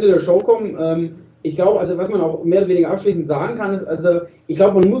bisschen zum Ende der Show kommen. Ich glaube, also was man auch mehr oder weniger abschließend sagen kann, ist, also ich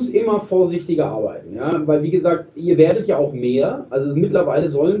glaube, man muss immer vorsichtiger arbeiten, ja, weil wie gesagt, ihr werdet ja auch mehr, also mittlerweile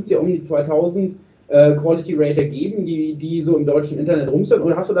sollen es ja um die 2000 Quality Rater geben, die so im deutschen Internet rum sind.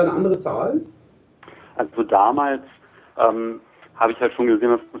 Oder hast du da eine andere Zahl? Also damals habe ich halt schon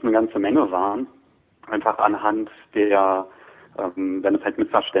gesehen, dass das eine ganze Menge waren. Einfach anhand der wenn es halt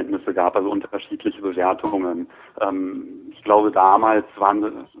Missverständnisse gab, also unterschiedliche Bewertungen. Ich glaube, damals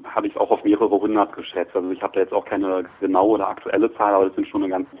habe ich es auch auf mehrere hundert geschätzt. Also ich habe da jetzt auch keine genaue oder aktuelle Zahl, aber das sind schon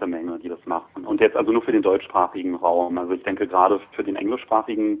eine ganze Menge, die das machen. Und jetzt also nur für den deutschsprachigen Raum. Also ich denke, gerade für den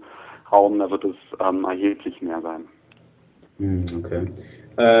englischsprachigen Raum, da wird es erheblich mehr sein. Okay.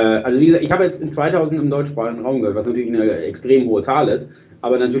 Also wie gesagt, ich habe jetzt in 2000 im deutschsprachigen Raum gehört, was natürlich eine extrem hohe Zahl ist,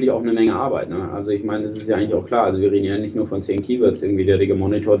 aber natürlich auch eine Menge Arbeit. Ne? Also ich meine, das ist ja eigentlich auch klar. Also wir reden ja nicht nur von 10 Keywords, irgendwie, die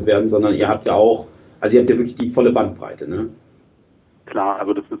gemonitort werden, sondern ihr habt ja auch, also ihr habt ja wirklich die volle Bandbreite. Ne? Klar,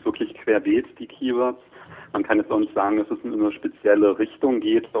 also das ist wirklich querbeet, die Keywords. Man kann jetzt auch nicht sagen, dass es in eine spezielle Richtung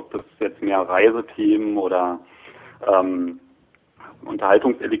geht, ob das jetzt mehr Reisethemen oder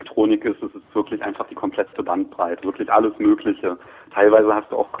Unterhaltungselektronik ist. Es ist wirklich einfach die komplette Bandbreite, wirklich alles Mögliche. Teilweise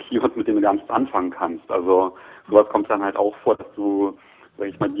hast du auch Keywords, mit denen du gar nichts anfangen kannst. Also sowas kommt dann halt auch vor, dass du, sag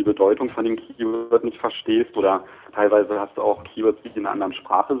ich mal, die Bedeutung von dem Keyword nicht verstehst, oder teilweise hast du auch Keywords, die in einer anderen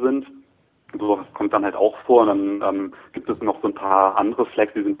Sprache sind. Sowas kommt dann halt auch vor. Und dann gibt es noch so ein paar andere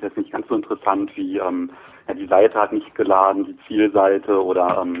Flags, die sind jetzt nicht ganz so interessant, wie die Seite hat nicht geladen, die Zielseite,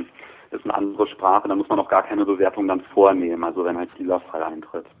 oder ist eine andere Sprache, da muss man auch gar keine Bewertung dann vornehmen, also wenn halt dieser Fall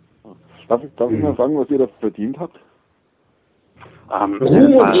eintritt. Darf ich mal sagen, was ihr da verdient habt?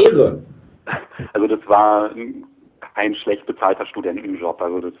 Ruhm und Ehre. Also das war kein schlecht bezahlter Studentenjob,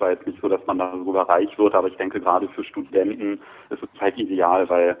 also das war jetzt nicht so, dass man darüber reich wird, aber ich denke, gerade für Studenten ist es halt ideal,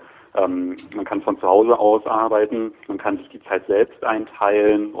 weil man kann von zu Hause aus arbeiten, man kann sich die Zeit selbst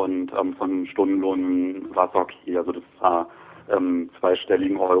einteilen, und von Stundenlohn war es okay, also das war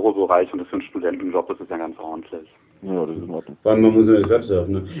zweistelligen Euro-Bereich, und das für einen Studentenjob, das ist ja ganz ordentlich. Ja, das ist in Ordnung. Weil man muss ja das Web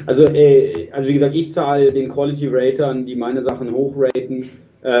surfen, ne? Also wie gesagt, ich zahle den Quality-Ratern, die meine Sachen hochraten,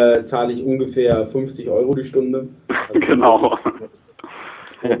 zahle ich ungefähr 50 Euro die Stunde. Also genau.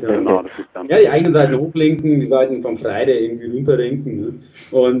 Genau, das ist dann die eigenen Seiten hochlinken, die Seiten vom Friday irgendwie runterlinken. Ne?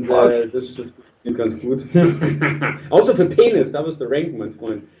 Und das geht ganz gut. Außer für Penis, da wirst du ranken, mein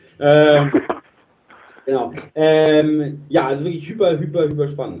Freund. Genau. Ja, also wirklich hyper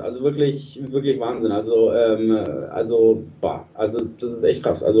spannend. Also wirklich Wahnsinn. Also das ist echt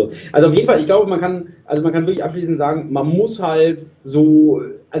krass. Also auf jeden Fall, ich glaube, man kann wirklich abschließend sagen, man muss halt so,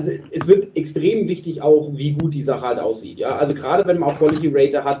 also es wird extrem wichtig auch, wie gut die Sache halt aussieht. Ja, also gerade wenn man auch Quality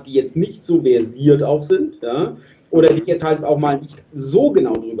Rater hat, die jetzt nicht so versiert auch sind, ja, oder die jetzt halt auch mal nicht so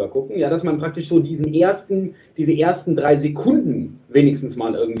genau drüber gucken, ja, dass man praktisch so diese ersten 3 Sekunden wenigstens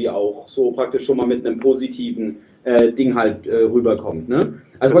mal irgendwie auch so praktisch schon mal mit einem positiven Ding halt rüberkommt, ne?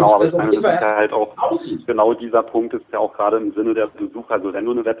 Also genau, aber das auf jeden Fall erst halt auch aussieht. Genau dieser Punkt ist ja auch gerade im Sinne der Besucher, also wenn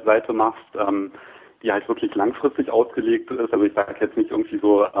du eine Webseite machst, die halt wirklich langfristig ausgelegt ist, also ich sage jetzt nicht irgendwie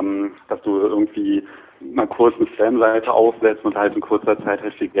so, dass du irgendwie mal kurz eine Spam-Seite aufsetzt und halt in kurzer Zeit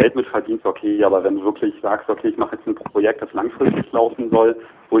halt viel Geld mit verdienst, okay, aber wenn du wirklich sagst, okay, ich mache jetzt ein Projekt, das langfristig laufen soll,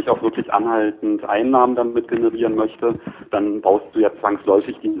 wo ich auch wirklich anhaltend Einnahmen damit generieren möchte, dann baust du ja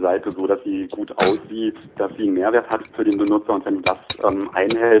zwangsläufig die Seite so, dass sie gut aussieht, dass sie einen Mehrwert hat für den Benutzer, und wenn du das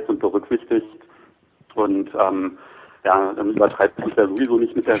einhältst und berücksichtigst und dann übertreibst du es ja sowieso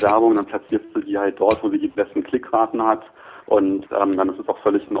nicht mit der Werbung, dann platzierst du die halt dort, wo sie die besten Klickraten hat, und dann ist es auch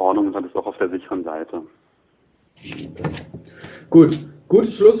völlig in Ordnung, und dann ist es auch auf der sicheren Seite. Gut,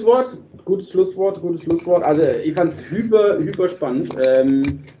 gutes Schlusswort. Also ich fand es hyper spannend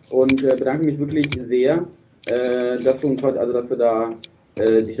und bedanke mich wirklich sehr, dass du uns heute, also dass du da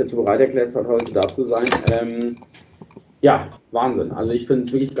dich dazu bereit erklärst, heute da zu sein. Ja, Wahnsinn. Also ich finde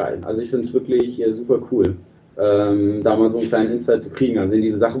es wirklich geil. Also ich finde es wirklich super cool, da mal so einen kleinen Insight zu kriegen. Also in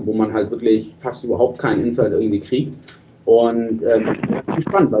diese Sachen, wo man halt wirklich fast überhaupt keinen Insight irgendwie kriegt. Und ich bin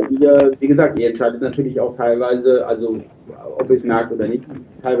spannend, weil ihr, wie gesagt, ihr entscheidet natürlich auch teilweise, also ob ihr es merkt oder nicht,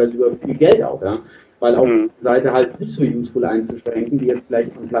 teilweise über viel Geld auch, ja. Weil auch die Seite halt nicht so useful einzuschränken, die jetzt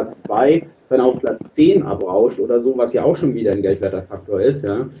vielleicht von Platz 2 dann auf Platz 10 abrauscht oder so, was ja auch schon wieder ein geldwerter Faktor ist,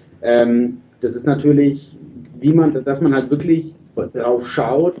 ja. Das ist natürlich, dass man halt wirklich darauf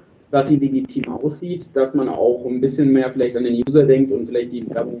schaut, dass sie legitim aussieht, dass man auch ein bisschen mehr vielleicht an den User denkt und vielleicht die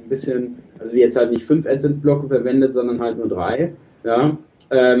Werbung ein bisschen, also jetzt halt nicht 5 AdSense-Blöcke verwendet, sondern halt nur 3, ja,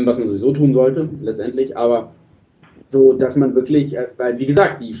 was man sowieso tun sollte, letztendlich, aber so, dass man wirklich, weil wie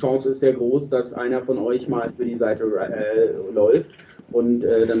gesagt, die Chance ist sehr groß, dass einer von euch mal für die Seite läuft, und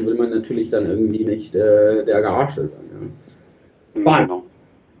dann will man natürlich dann irgendwie nicht der Garage sein, ja. Wahnsinn.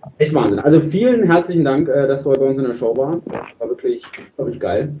 Echt Wahnsinn. Also vielen herzlichen Dank, dass du heute bei uns in der Show warst. War wirklich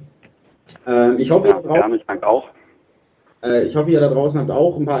geil. Ich hoffe, ihr da draußen habt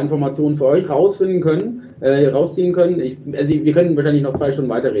auch ein paar Informationen für euch rausziehen können. Wir können wahrscheinlich noch 2 Stunden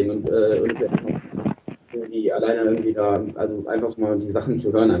weiterreden und irgendwie alleine irgendwie da, also einfach mal die Sachen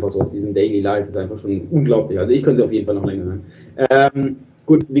zu hören, einfach so auf diesem Daily Life, ist einfach schon unglaublich. Also ich könnte sie auf jeden Fall noch länger hören.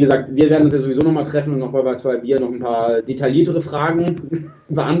 Gut, wie gesagt, wir werden uns ja sowieso nochmal treffen und noch bei 2 Bier noch ein paar detailliertere Fragen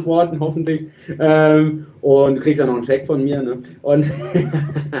beantworten, hoffentlich. Und du kriegst ja noch einen Check von mir, ne? Und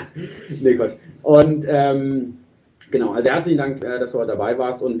nee, Quatsch. Und genau, also herzlichen Dank, dass du heute dabei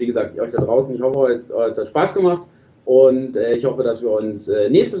warst. Und wie gesagt, euch da draußen, ich hoffe, euch hat Spaß gemacht. Und ich hoffe, dass wir uns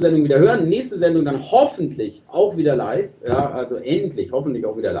nächste Sendung wieder hören. Nächste Sendung dann hoffentlich auch wieder live. Ja, also endlich, hoffentlich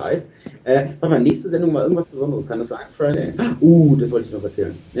auch wieder live. Warte mal, nächste Sendung war irgendwas Besonderes. Kann das sein, Friday? Das wollte ich noch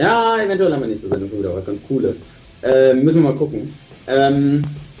erzählen. Ja, eventuell haben wir nächste Sendung wieder was ganz Cooles. Müssen wir mal gucken.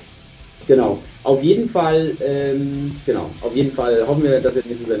 Genau. Auf jeden Fall hoffen wir, dass ihr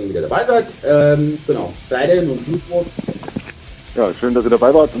nächste Sendung wieder dabei seid. Genau. Friday und Blutwurf. Ja, schön, dass ihr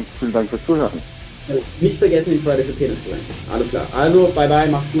dabei wart und vielen Dank fürs Zuhören. Nicht vergessen, den Friday für Penis zu ranken. Alles klar. Also, bye bye,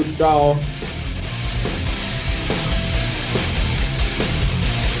 macht's gut, ciao.